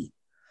happy,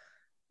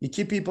 you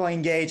keep people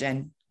engaged,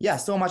 and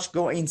so much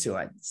go into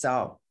it.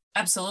 So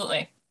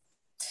absolutely.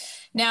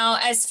 Now,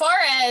 as far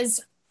as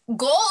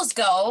goals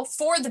go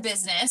for the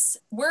business,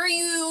 where are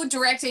you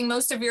directing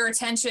most of your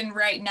attention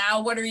right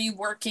now? What are you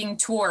working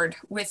toward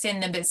within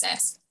the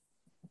business?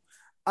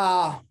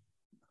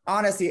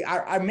 Honestly,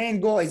 our main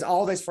goal is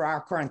always for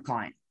our current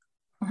client.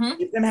 Mm-hmm.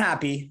 Keep them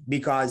happy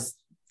because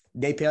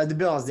they pay the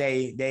bills.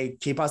 They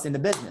keep us in the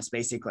business,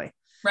 basically.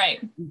 Right.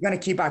 We're going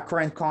to keep our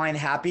current client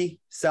happy.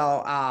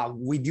 So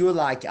we do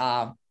like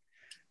to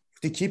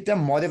keep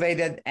them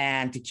motivated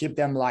and to keep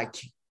them like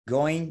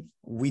going.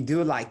 We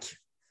do like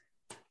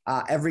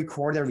every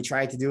quarter we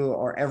try to do,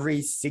 or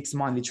every 6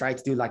 months we try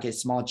to do like a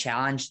small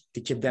challenge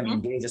to keep them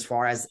engaged as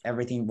far as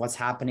everything, what's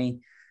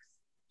happening,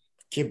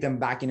 keep them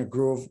back in a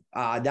groove.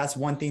 That's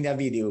one thing that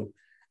we do.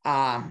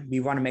 We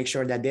want to make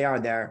sure that they are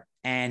there.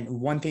 And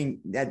one thing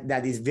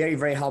that is very,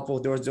 very helpful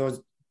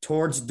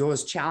towards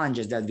those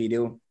challenges that we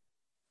do,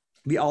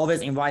 we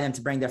always invite them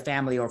to bring their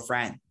family or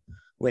friend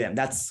with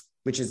them.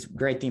 Which is a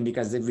great thing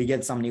because if we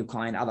get some new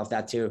client out of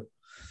that too.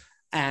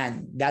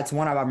 And that's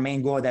one of our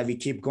main goals that we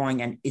keep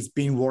going, and it's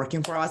been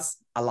working for us.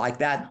 I like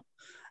that.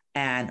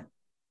 And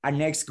our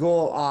next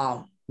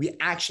goal, we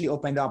actually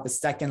opened up a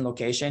second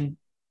location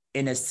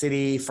in a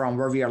city from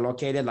where we are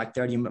located, like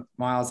 30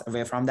 miles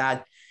away from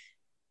that.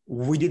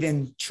 We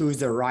didn't choose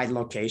the right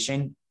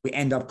location. We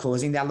end up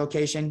closing that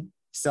location.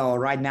 So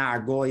right now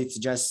our goal is to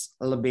just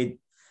a little bit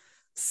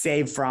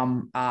save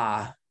from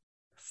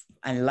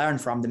and learn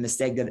from the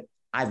mistake that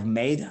I've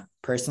made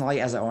personally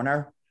as an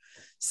owner.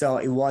 So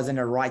it wasn't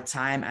the right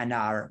time, and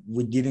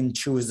we didn't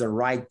choose the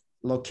right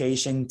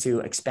location to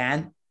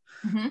expand.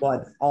 Mm-hmm.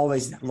 But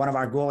always one of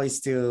our goals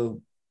is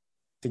to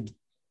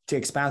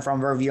expand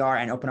from where we are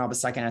and open up a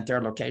second and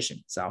third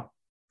location. So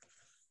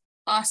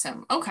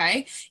awesome.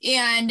 Okay.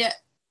 And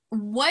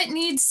what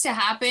needs to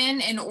happen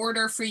in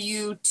order for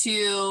you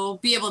to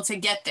be able to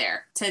get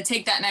there, to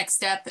take that next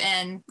step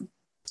and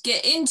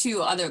get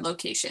into other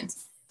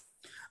locations?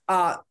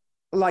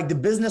 Like the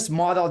business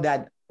model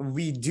that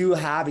we do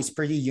have is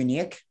pretty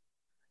unique.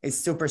 It's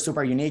super,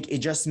 super unique.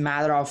 It's just a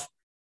matter of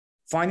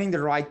finding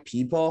the right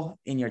people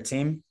in your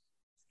team,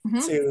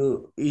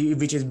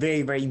 which is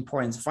very, very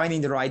important.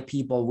 Finding the right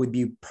people would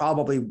be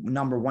probably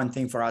number one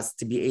thing for us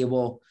to be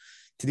able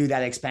to do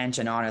that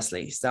expansion,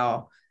 honestly.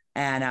 So,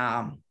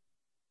 and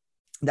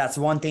that's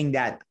one thing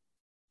that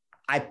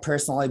I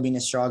personally been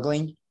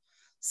struggling.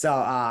 So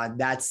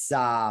that's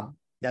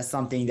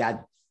something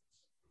that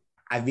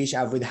I wish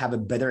I would have a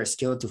better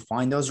skill to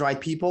find those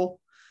right people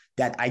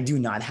that I do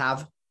not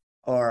have,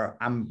 or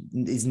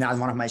is not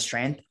one of my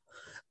strengths.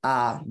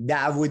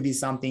 That would be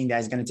something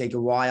that's going to take a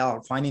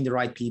while, finding the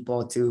right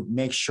people to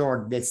make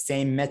sure the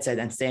same method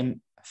and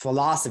same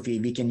philosophy,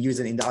 we can use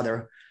it in the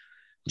other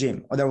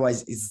gym.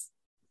 Otherwise,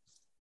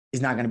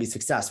 it's not going to be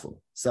successful.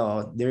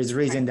 So there is a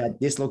reason that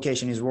this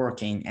location is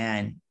working,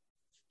 and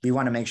we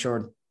want to make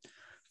sure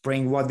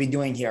bring what we're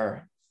doing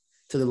here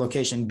to the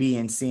location B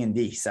and C and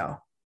D. So.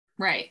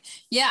 Right.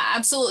 Yeah,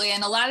 absolutely.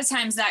 And a lot of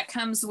times that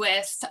comes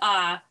with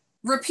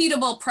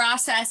repeatable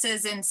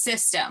processes and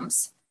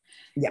systems.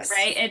 Yes.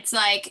 Right. It's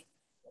like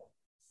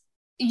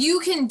you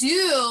can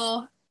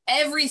do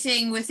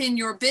everything within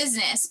your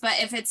business, but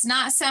if it's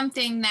not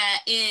something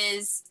that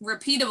is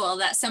repeatable,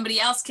 that somebody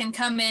else can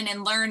come in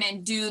and learn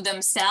and do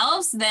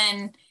themselves,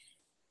 then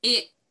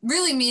it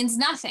really means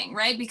nothing,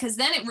 right? Because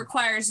then it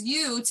requires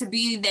you to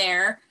be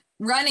there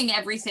running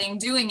everything,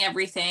 doing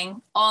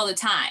everything all the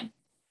time.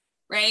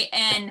 Right.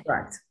 And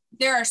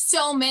there are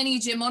so many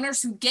gym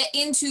owners who get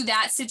into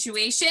that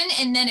situation,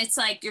 and then it's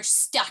like you're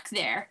stuck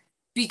there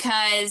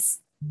because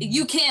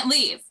you can't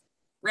leave.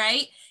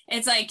 Right.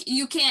 It's like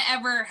you can't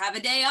ever have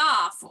a day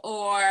off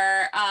or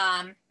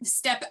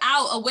step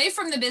out away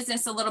from the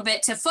business a little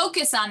bit to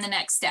focus on the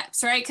next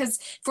steps. Right. Because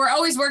if we're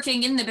always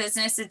working in the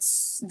business,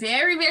 it's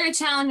very, very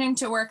challenging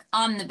to work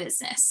on the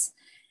business.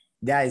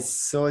 That is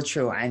so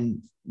true.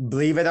 And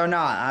believe it or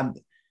not,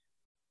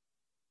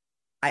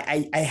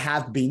 I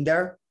have been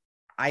there.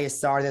 I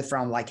started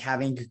from like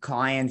having a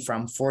client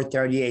from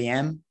 4:30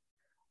 a.m.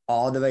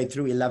 all the way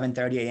through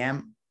 11:30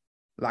 a.m.,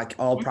 like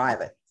all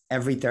private,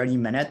 every 30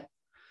 minutes.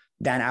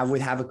 Then I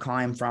would have a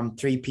client from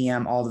 3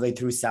 p.m. all the way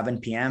through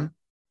 7 p.m.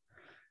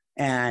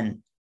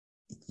 And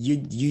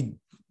you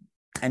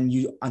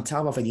on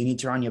top of it, you need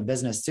to run your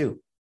business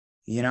too,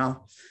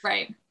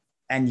 Right.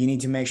 And you need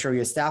to make sure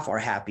your staff are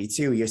happy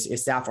too. Your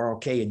staff are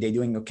okay. They're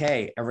doing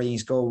okay.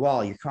 Everything's going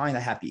well. Your clients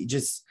are happy.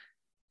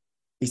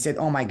 he said,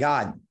 oh my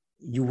God,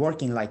 you're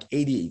working like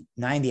 80,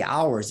 90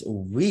 hours a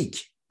week.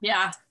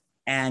 Yeah.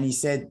 And he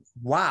said,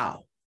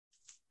 wow,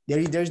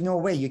 there's no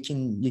way you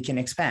can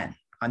expand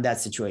on that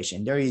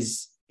situation.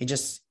 It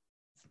just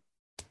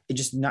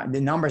not, the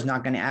number's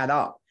not going to add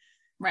up.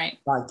 Right.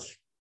 Like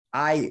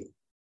I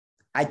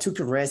took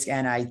a risk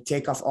and I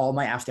take off all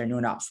my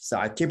afternoon off. So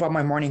I keep up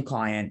my morning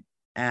client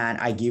and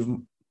I give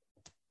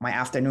my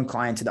afternoon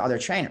client to the other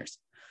trainers.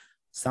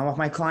 Some of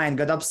my clients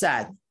got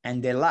upset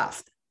and they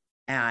left.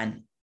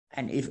 And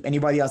if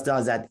anybody else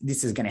does that,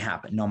 this is going to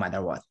happen no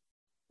matter what.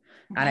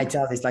 Mm-hmm. And I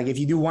tell this, like, if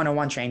you do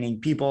one-on-one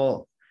training,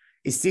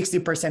 it's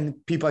 60%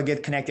 people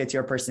get connected to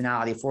your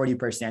personality,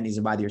 40% is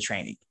about your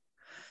training.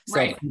 So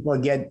right. People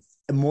get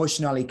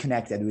emotionally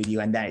connected with you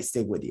and then it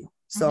stick with you.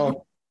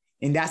 So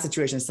in that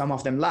situation, some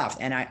of them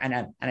left. And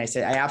I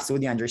said, I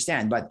absolutely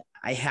understand, but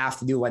I have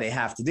to do what I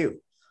have to do,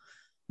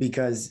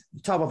 because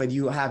on top of it,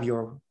 you have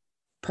your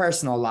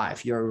personal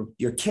life, your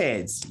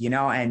kids,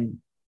 and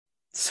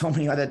so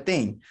many other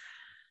things.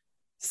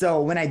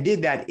 So when I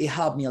did that, it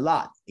helped me a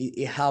lot.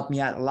 It helped me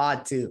out a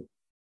lot to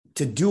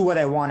do what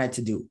I wanted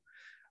to do.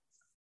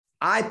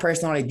 I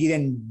personally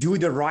didn't do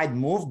the right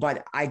move,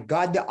 but I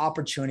got the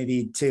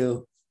opportunity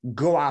to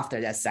go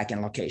after that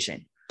second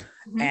location.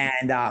 Mm-hmm.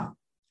 And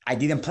I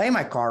didn't play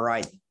my card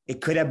right.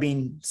 It could have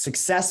been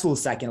successful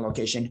second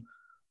location,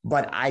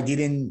 but I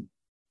didn't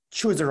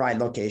choose the right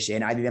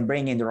location. I didn't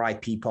bring in the right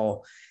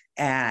people.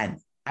 And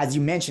as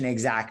you mentioned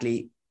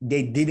exactly,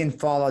 they didn't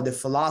follow the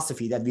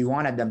philosophy that we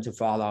wanted them to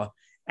follow.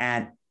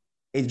 And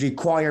it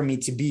required me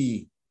to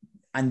be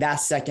on that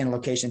second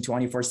location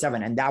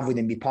 24/7, and that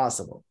wouldn't be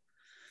possible.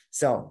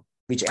 So,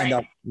 we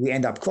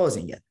end up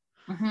closing it.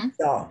 Mm-hmm.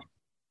 So,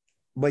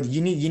 but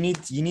you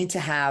need to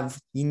have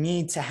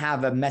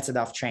a method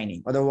of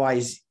training.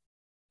 Otherwise,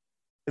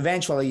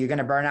 eventually you're going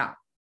to burn out.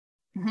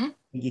 Mm-hmm.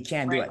 You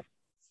can't do it.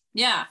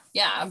 Yeah,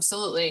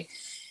 absolutely.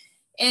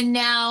 And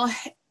now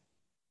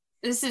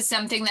this is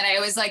something that I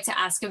always like to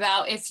ask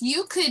about. If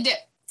you could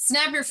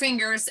snap your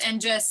fingers and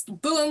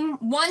just boom,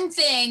 one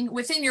thing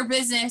within your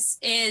business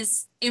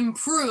is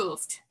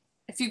improved.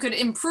 If you could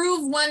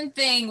improve one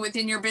thing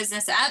within your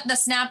business at the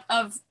snap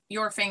of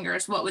your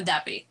fingers, what would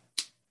that be?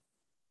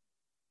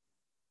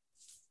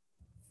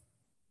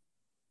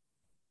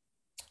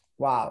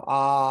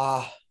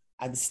 Wow.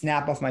 At the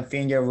snap of my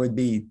finger would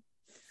be,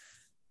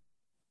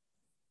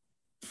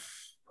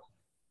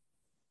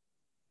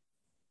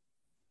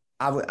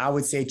 I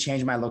would say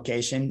change my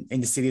location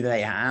in the city that I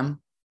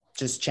am.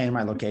 Just change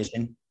my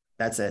location.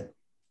 That's it.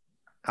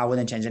 I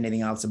wouldn't change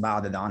anything else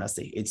about it,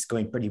 honestly. It's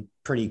going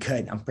pretty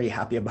good. I'm pretty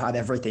happy about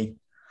everything.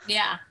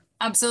 Yeah,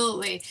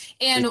 absolutely.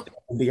 And it's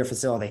a bigger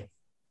facility.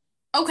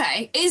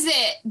 Okay. Is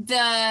it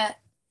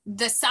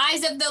the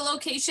size of the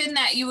location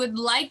that you would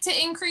like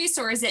to increase,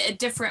 or is it a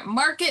different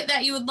market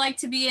that you would like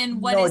to be in?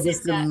 No,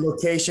 just the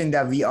location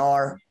that we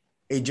are.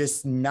 It's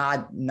just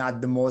not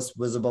the most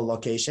visible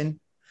location.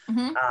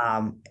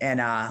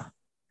 Mm-hmm.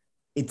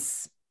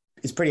 It's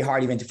pretty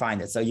hard even to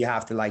find it. So you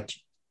have to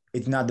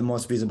it's not the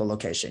most visible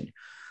location.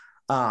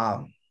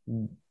 That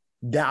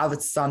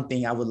was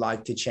something I would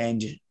like to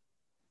change,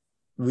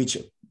 which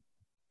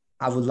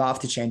I would love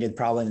to change it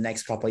probably in the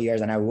next couple of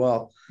years, and I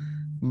will.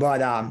 But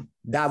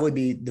that would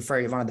be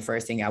one of the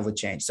first thing I would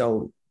change.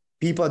 So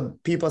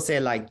people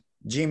say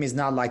gym is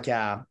not like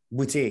a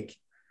boutique.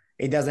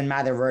 It doesn't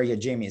matter where your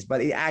gym is,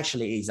 but it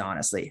actually is,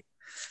 honestly.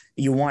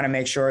 You want to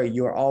make sure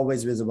you're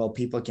always visible.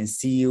 People can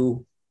see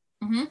you.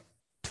 Mm-hmm.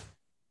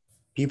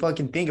 People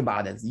can think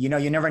about it. You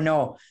never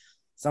know.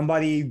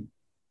 Somebody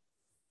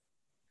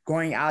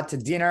going out to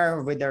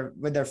dinner with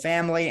their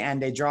family and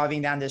they're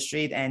driving down the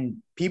street,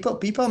 and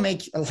people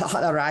make a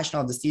lot of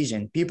rational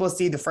decisions. People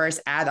see the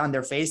first ad on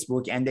their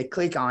Facebook and they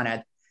click on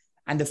it,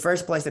 and the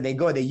first place that they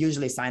go, they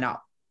usually sign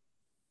up.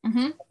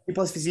 Mm-hmm.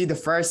 People see the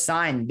first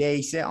sign,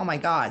 they say, oh my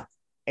God,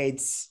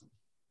 it's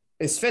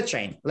Fit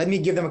Train. Let me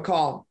give them a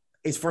call.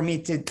 It's for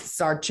me to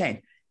start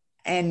training.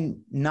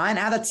 And 9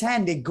 out of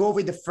 10, they go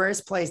with the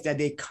first place that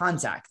they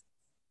contact.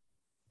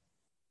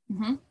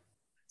 Mm-hmm.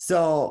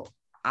 So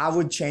I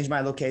would change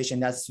my location.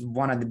 That's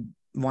one of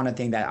the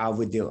things that I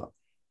would do.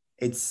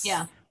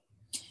 Yeah.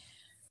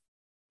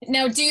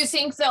 Now, do you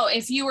think though,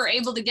 if you were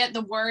able to get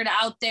the word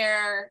out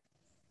there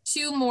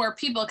to more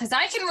people, because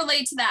I can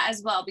relate to that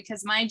as well,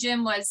 because my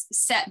gym was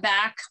set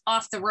back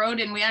off the road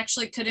and we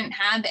actually couldn't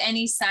have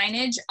any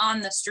signage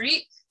on the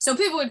street. So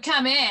people would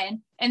come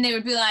in and they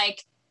would be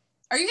like,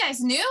 are you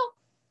guys new?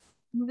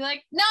 And we'd be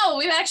like, no,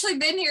 we've actually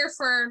been here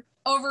for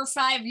over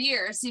 5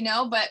 years,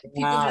 but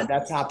people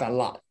that's happened a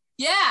lot.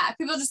 Yeah,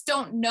 people just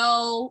don't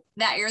know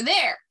that you're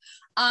there.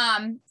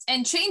 And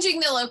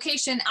changing the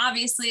location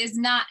obviously is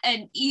not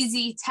an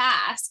easy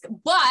task,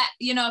 but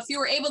if you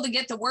were able to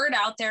get the word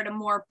out there to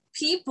more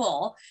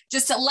people,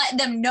 just to let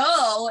them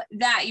know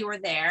that you were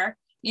there,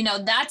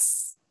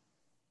 that's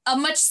a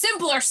much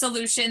simpler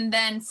solution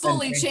than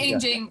fully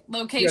changing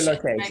location. Your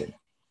location. Right?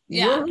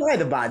 Yeah. You're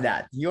right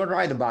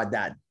about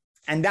that.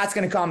 And that's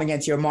going to come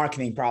against your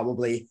marketing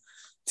probably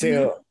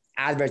to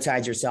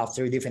advertise yourself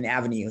through different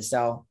avenues.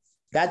 So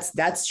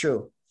that's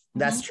true.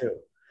 That's true.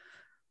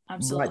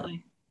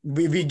 Absolutely.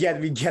 But we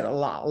get a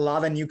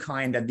lot of new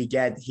clients that we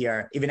get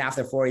here. Even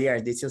after 4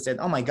 years, they still said,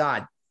 "Oh my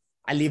God,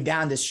 I live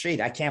down the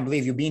street. I can't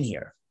believe you've been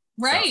here."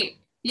 Right. So,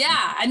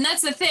 yeah. And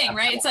that's the thing,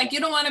 right? It's like, you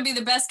don't want to be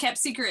the best kept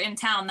secret in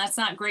town. That's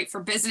not great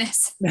for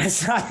business.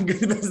 That's not a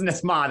good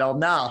business model.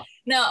 No.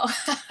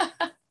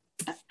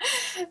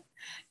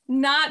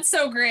 Not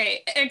so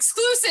great.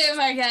 Exclusive,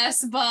 I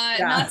guess, but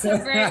not so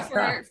great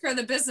for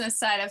the business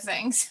side of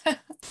things.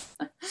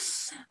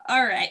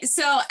 All right.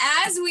 So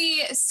as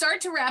we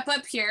start to wrap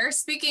up here,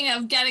 speaking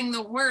of getting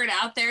the word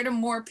out there to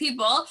more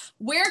people,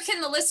 where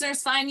can the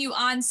listeners find you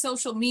on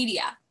social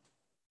media?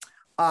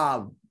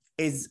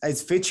 Is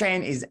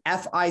FitTrain is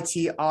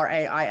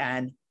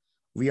FITRAIN.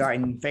 We are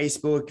in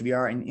Facebook. We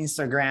are in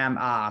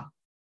Instagram.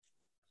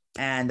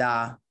 And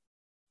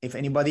if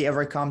anybody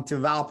ever come to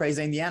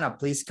Valparaiso, Indiana,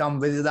 please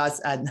come visit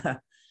us at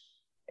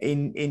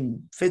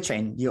in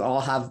FitTrain. You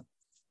all have.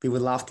 I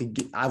would love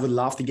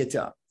to get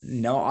to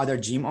know other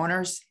gym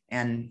owners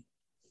and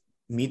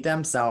meet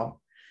them.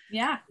 So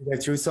yeah, either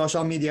through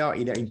social media or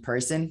either in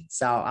person.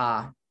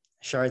 So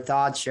share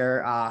thoughts,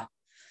 share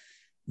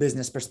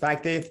business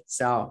perspective.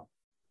 So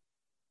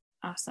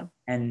awesome.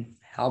 And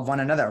help one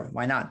another.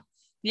 Why not?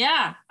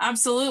 Yeah,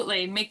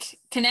 absolutely. Make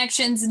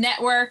connections,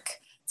 network.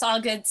 It's all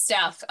good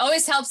stuff.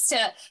 Always helps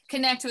to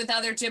connect with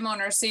other gym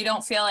owners so you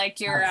don't feel like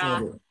you're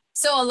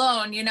so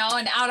alone, and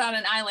out on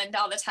an island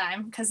all the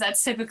time, because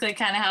that's typically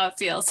kind of how it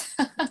feels.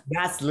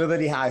 That's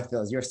literally how it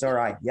feels. You're so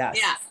right. Yes.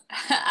 Yeah,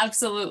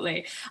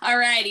 absolutely. All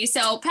righty.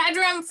 So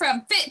Pedram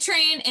from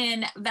FitTrain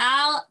in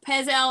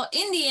Valparaiso,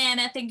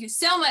 Indiana, thank you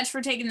so much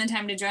for taking the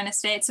time to join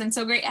us today. It's been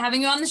so great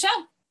having you on the show.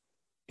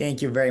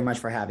 Thank you very much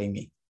for having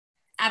me.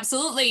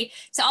 Absolutely.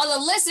 To all the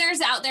listeners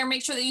out there,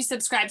 make sure that you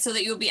subscribe so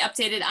that you'll be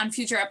updated on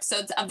future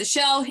episodes of the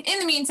show. In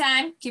the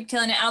meantime, keep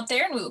killing it out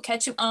there, and we will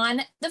catch you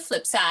on the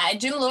flip side.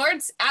 Gym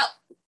Lords out.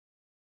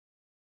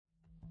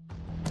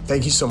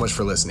 Thank you so much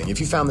for listening. If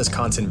you found this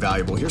content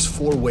valuable, here's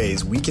 4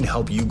 ways we can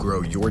help you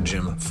grow your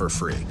gym for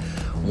free.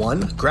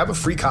 1, grab a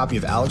free copy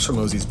of Alex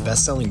Hormozi's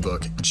best-selling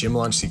book, Gym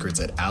Launch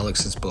Secrets, at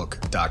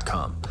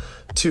alexsbook.com.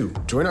 2,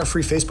 join our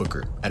free Facebook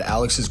group at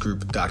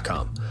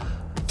alexsgroup.com.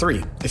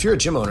 3, if you're a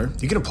gym owner,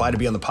 you can apply to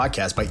be on the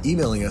podcast by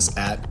emailing us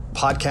at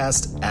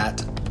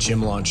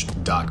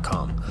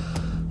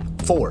podcast@gymlaunch.com.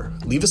 4,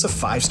 leave us a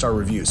 5-star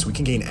review so we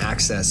can gain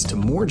access to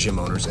more gym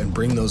owners and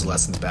bring those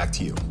lessons back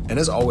to you. And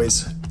as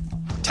always,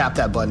 tap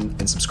that button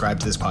and subscribe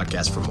to this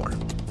podcast for more.